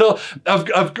in the middle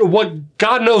of what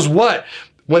God knows what.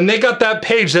 When they got that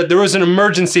page that there was an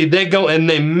emergency, they go and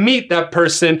they meet that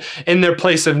person in their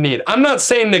place of need. I'm not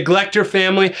saying neglect your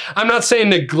family. I'm not saying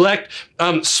neglect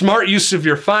smart use of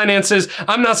your finances.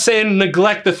 I'm not saying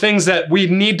neglect the things that we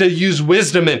need to use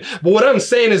wisdom in. But what I'm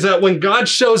saying is that when God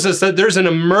shows us that there's an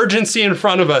emergency in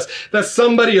front of us, that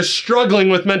somebody is struggling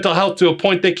with mental health to a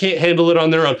point they can't handle it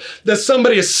on their own, that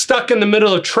somebody is stuck in the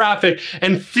middle of traffic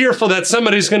and fearful that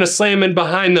somebody's going to slam in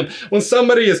behind them, when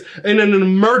somebody is in an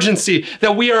emergency,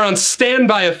 that we are on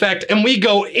standby effect and we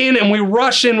go in and we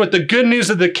rush in with the good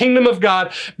news of the kingdom of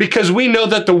God, because we know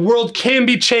that the world can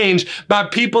be changed by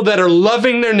people that are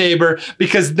loving their neighbor,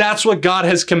 because that's what God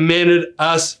has commanded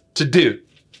us to do.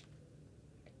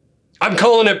 I'm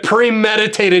calling it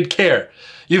premeditated care.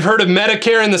 You've heard of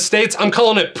Medicare in the States. I'm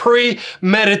calling it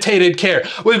premeditated care.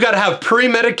 We've got to have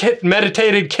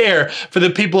premeditated care for the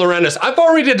people around us. I've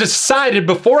already decided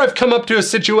before I've come up to a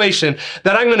situation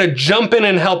that I'm going to jump in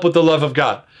and help with the love of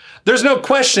God. There's no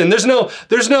question. There's no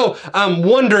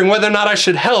wondering whether or not I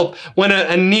should help when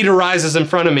a need arises in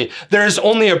front of me. There is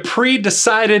only a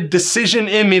pre-decided decision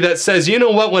in me that says, you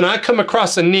know what, when I come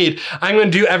across a need, I'm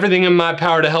going to do everything in my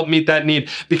power to help meet that need,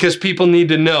 because people need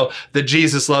to know that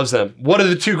Jesus loves them. What are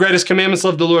the two greatest commandments?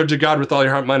 Love the Lord your God with all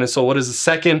your heart, mind, and soul. What is the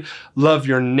second? Love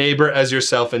your neighbor as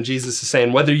yourself. And Jesus is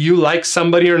saying, whether you like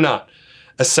somebody or not,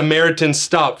 a Samaritan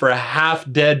stopped for a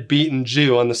half-dead, beaten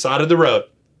Jew on the side of the road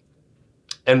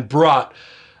and brought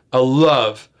a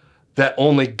love that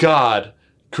only God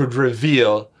could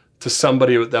reveal to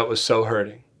somebody that was so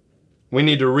hurting. We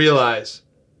need to realize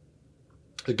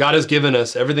that God has given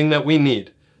us everything that we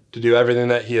need to do everything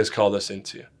that He has called us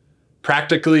into.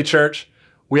 Practically, church,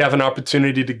 we have an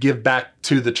opportunity to give back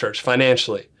to the church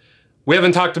financially. We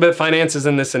haven't talked about finances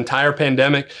in this entire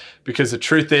pandemic, because the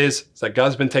truth is that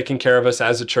God's been taking care of us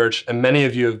as a church, and many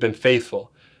of you have been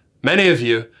faithful. Many of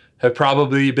you have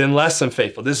probably been less than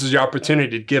faithful. This is your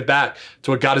opportunity to give back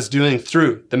to what God is doing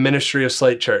through the ministry of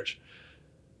Slate Church.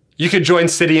 You could join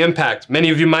City Impact. Many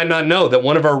of you might not know that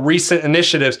one of our recent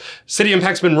initiatives, City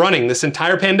Impact's been running this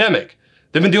entire pandemic.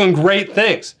 They've been doing great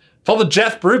things. Follow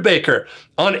Jeff Brubaker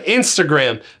on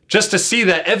Instagram just to see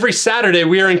that every Saturday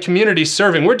we are in community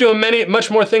serving. We're doing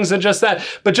much more things than just that.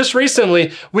 But just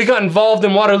recently, we got involved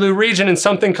in Waterloo Region in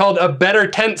something called a Better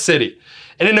Tent City.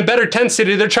 And in a Better Tent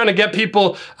City, they're trying to get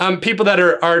people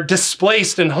that are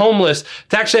displaced and homeless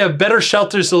to actually have better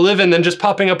shelters to live in than just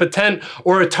popping up a tent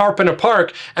or a tarp in a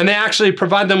park. And they actually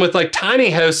provide them with like tiny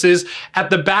houses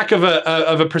at the back of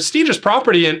a prestigious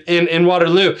property in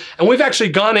Waterloo. And we've actually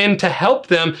gone in to help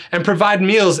them and provide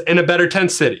meals in a Better Tent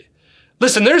City.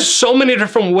 Listen, there's so many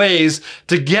different ways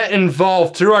to get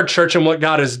involved through our church and what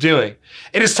God is doing.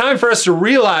 It is time for us to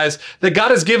realize that God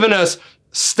has given us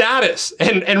status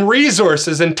and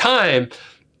resources and time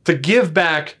to give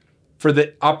back for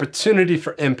the opportunity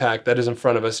for impact that is in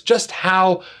front of us. Just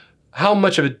how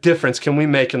much of a difference can we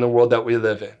make in the world that we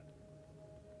live in?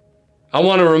 I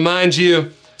want to remind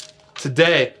you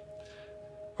today,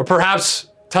 or perhaps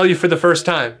tell you for the first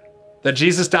time, that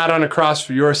Jesus died on a cross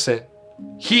for your sin.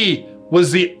 He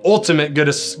was the ultimate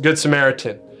good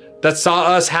Samaritan that saw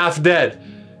us half dead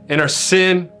in our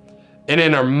sin and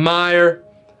in our mire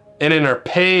and in our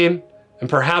pain, and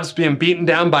perhaps being beaten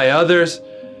down by others.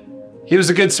 He was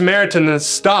a good Samaritan that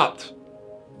stopped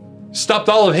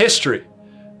all of history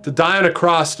to die on a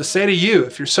cross, to say to you,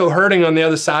 if you're so hurting on the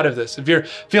other side of this, if you're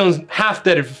feeling half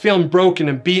dead, if you're feeling broken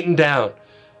and beaten down,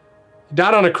 He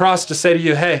died on a cross to say to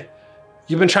you, hey,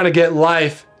 you've been trying to get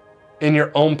life in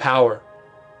your own power.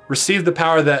 Receive the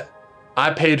power that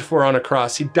I paid for on a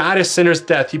cross. He died a sinner's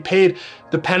death. He paid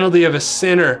the penalty of a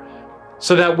sinner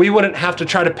so that we wouldn't have to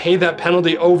try to pay that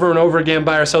penalty over and over again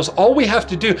by ourselves. All we have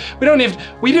to do,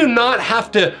 we do not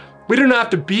have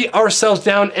to beat ourselves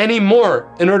down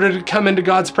anymore in order to come into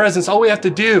God's presence. All we have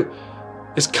to do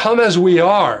is come as we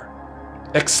are,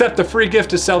 accept the free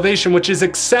gift of salvation, which is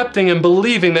accepting and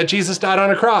believing that Jesus died on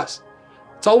a cross.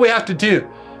 That's all we have to do,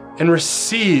 and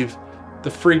receive the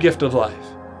free gift of life.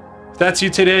 If that's you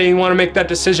today, you want to make that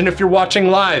decision. If you're watching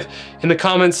live, in the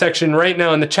comment section right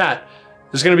now in the chat,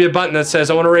 there's going to be a button that says,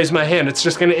 I want to raise my hand. It's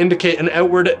just going to indicate an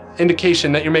outward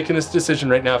indication that you're making this decision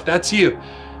right now. If that's you,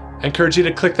 I encourage you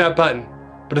to click that button.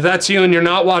 But if that's you and you're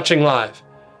not watching live,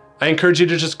 I encourage you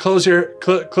to just close your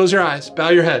eyes, bow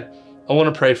your head. I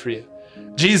want to pray for you.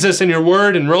 Jesus, in your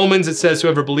word in Romans, it says,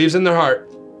 whoever believes in their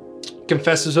heart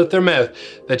confesses with their mouth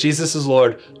that Jesus is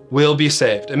Lord will be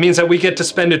saved. It means that we get to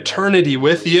spend eternity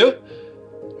with you.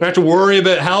 We don't have to worry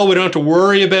about hell. We don't have to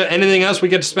worry about anything else. We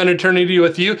get to spend eternity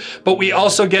with you, but we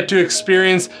also get to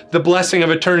experience the blessing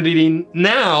of eternity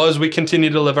now as we continue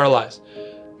to live our lives.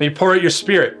 May you pour out your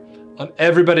Spirit on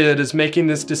everybody that is making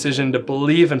this decision to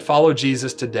believe and follow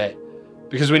Jesus today.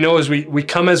 Because we know as we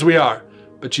come as we are,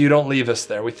 but you don't leave us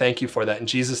there. We thank you for that in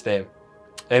Jesus' name.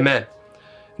 Amen.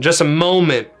 In just a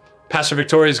moment, Pastor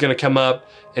Victoria is going to come up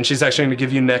and she's actually going to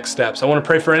give you next steps. I want to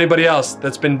pray for anybody else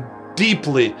that's been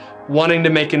deeply wanting to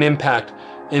make an impact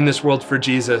in this world for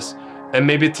Jesus. And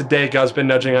maybe today God's been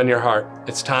nudging on your heart.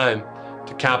 It's time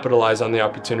to capitalize on the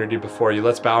opportunity before you.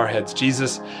 Let's bow our heads.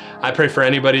 Jesus, I pray for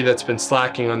anybody that's been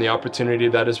slacking on the opportunity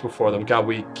that is before them. God,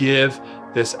 we give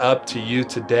this up to you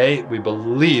today. We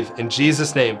believe in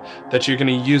Jesus' name that you're going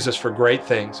to use us for great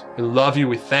things. We love you.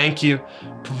 We thank you.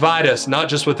 Provide us not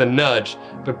just with a nudge,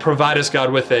 but provide us,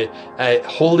 God, with a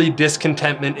holy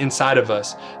discontentment inside of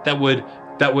us that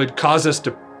would cause us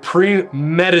to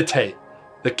premeditate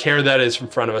the care that is in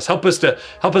front of us. Help us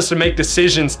to make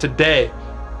decisions today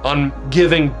on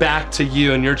giving back to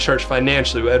you and your church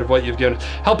financially out of what you've given.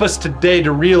 Help us today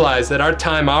to realize that our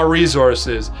time, our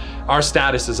resources, our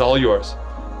status is all yours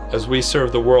as we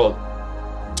serve the world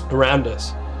around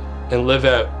us and live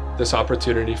out this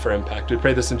opportunity for impact. We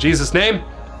pray this in Jesus' name.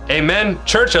 Amen.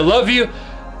 Church, I love you.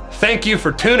 Thank you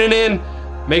for tuning in.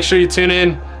 Make sure you tune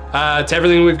in to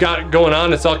everything we've got going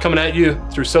on. It's all coming at you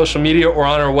through social media or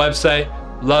on our website.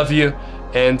 Love you.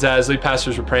 And as lead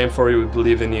pastors, we're praying for you. We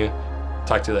believe in you.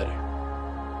 Talk to you later.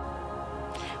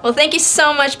 Well, thank you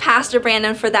so much, Pastor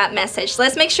Brandon, for that message.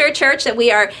 Let's make sure, church, that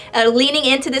we are leaning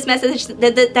into this message,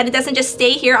 that it doesn't just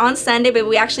stay here on Sunday, but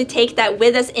we actually take that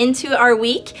with us into our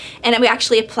week and that we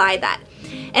actually apply that.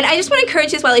 And I just want to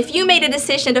encourage you as well, if you made a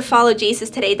decision to follow Jesus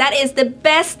today, that is the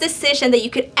best decision that you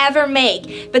could ever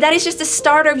make. But that is just the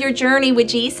start of your journey with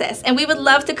Jesus. And we would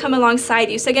love to come alongside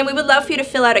you. So again, we would love for you to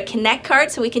fill out a Connect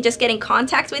card so we can just get in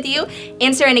contact with you,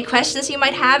 answer any questions you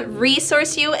might have,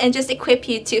 resource you, and just equip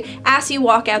you to as you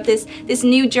walk out this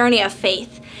new journey of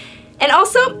faith. And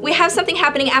also, we have something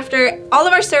happening after all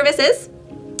of our services.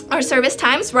 Our service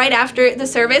times, right after the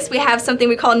service, we have something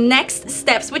we call Next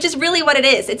Steps, which is really what it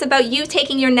is. It's about you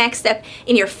taking your next step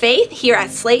in your faith here at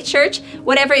Slate Church,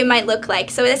 whatever it might look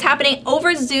like. So it is happening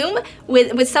over Zoom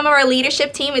with some of our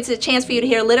leadership team. It's a chance for you to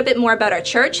hear a little bit more about our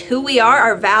church, who we are,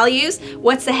 our values,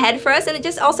 what's ahead for us, and it's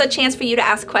just also a chance for you to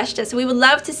ask questions. So we would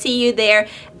love to see you there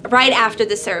right after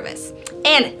the service.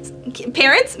 And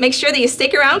parents, make sure that you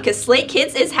stick around because Slate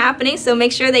Kids is happening. So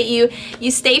make sure that you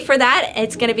stay for that.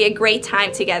 It's going to be a great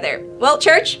time together. Well,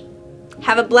 church,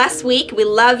 have a blessed week. We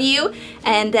love you.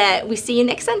 And we see you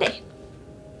next Sunday.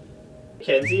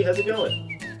 Kenzie, how's it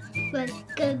going? Good.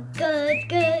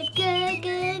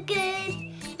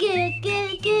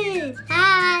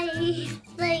 Hi,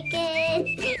 Slate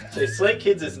Kids. Say Slate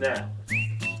Kids is now.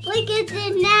 Slate Kids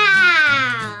is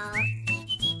now.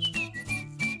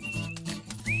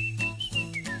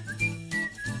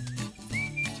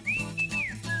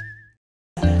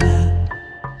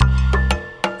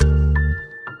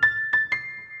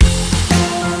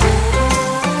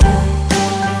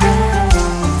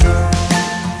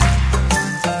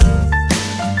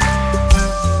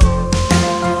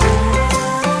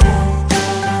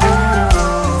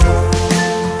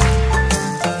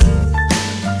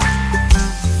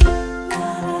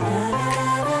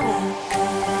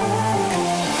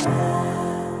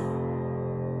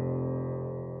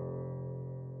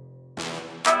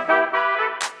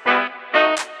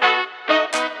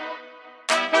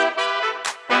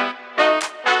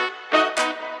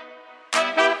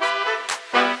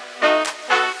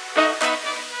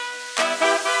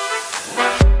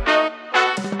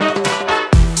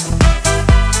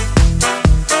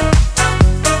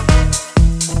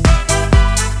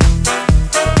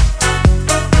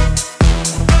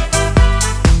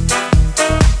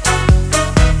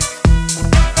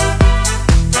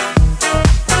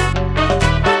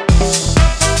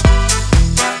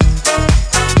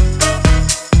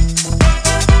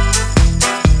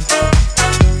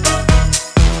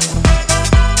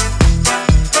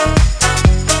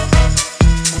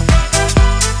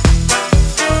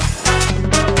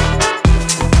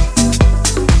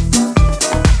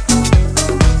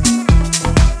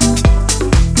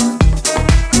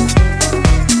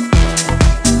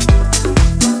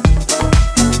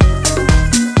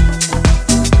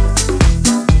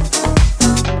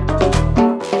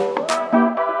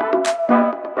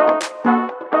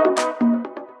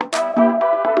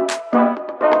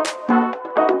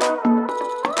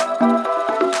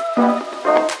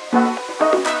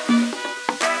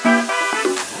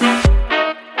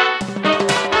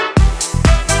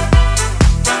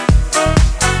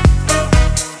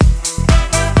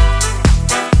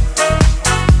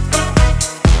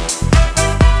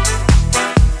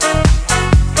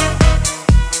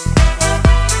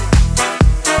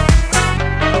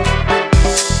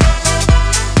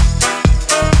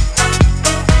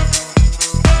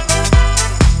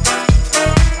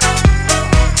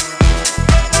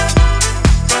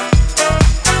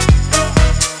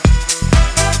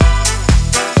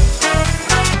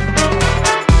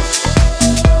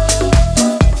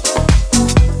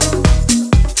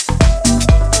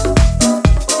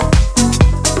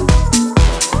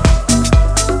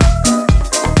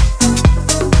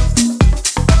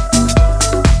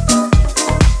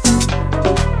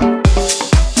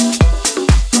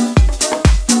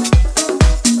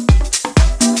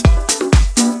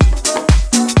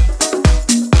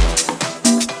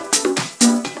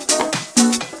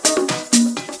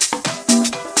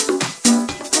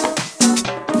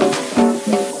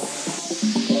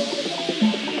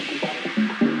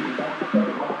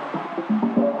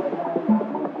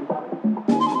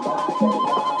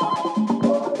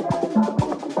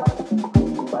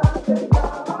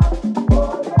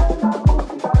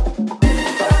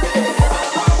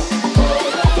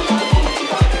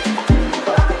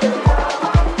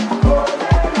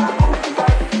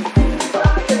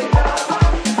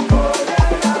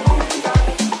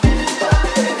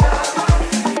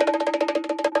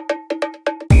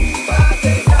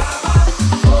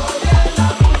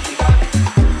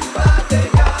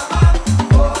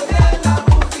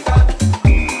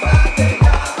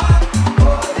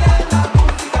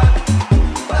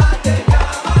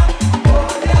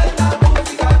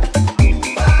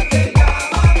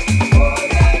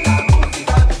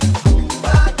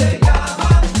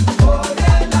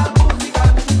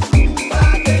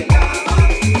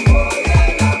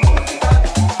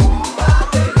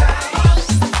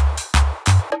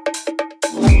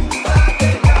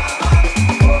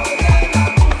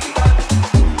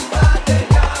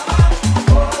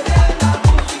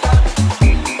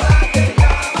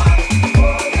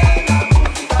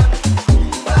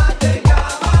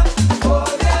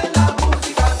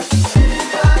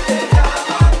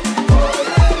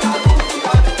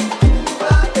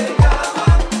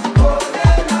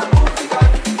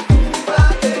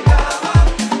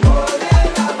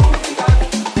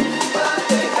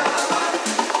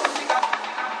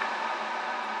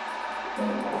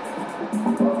 Bye.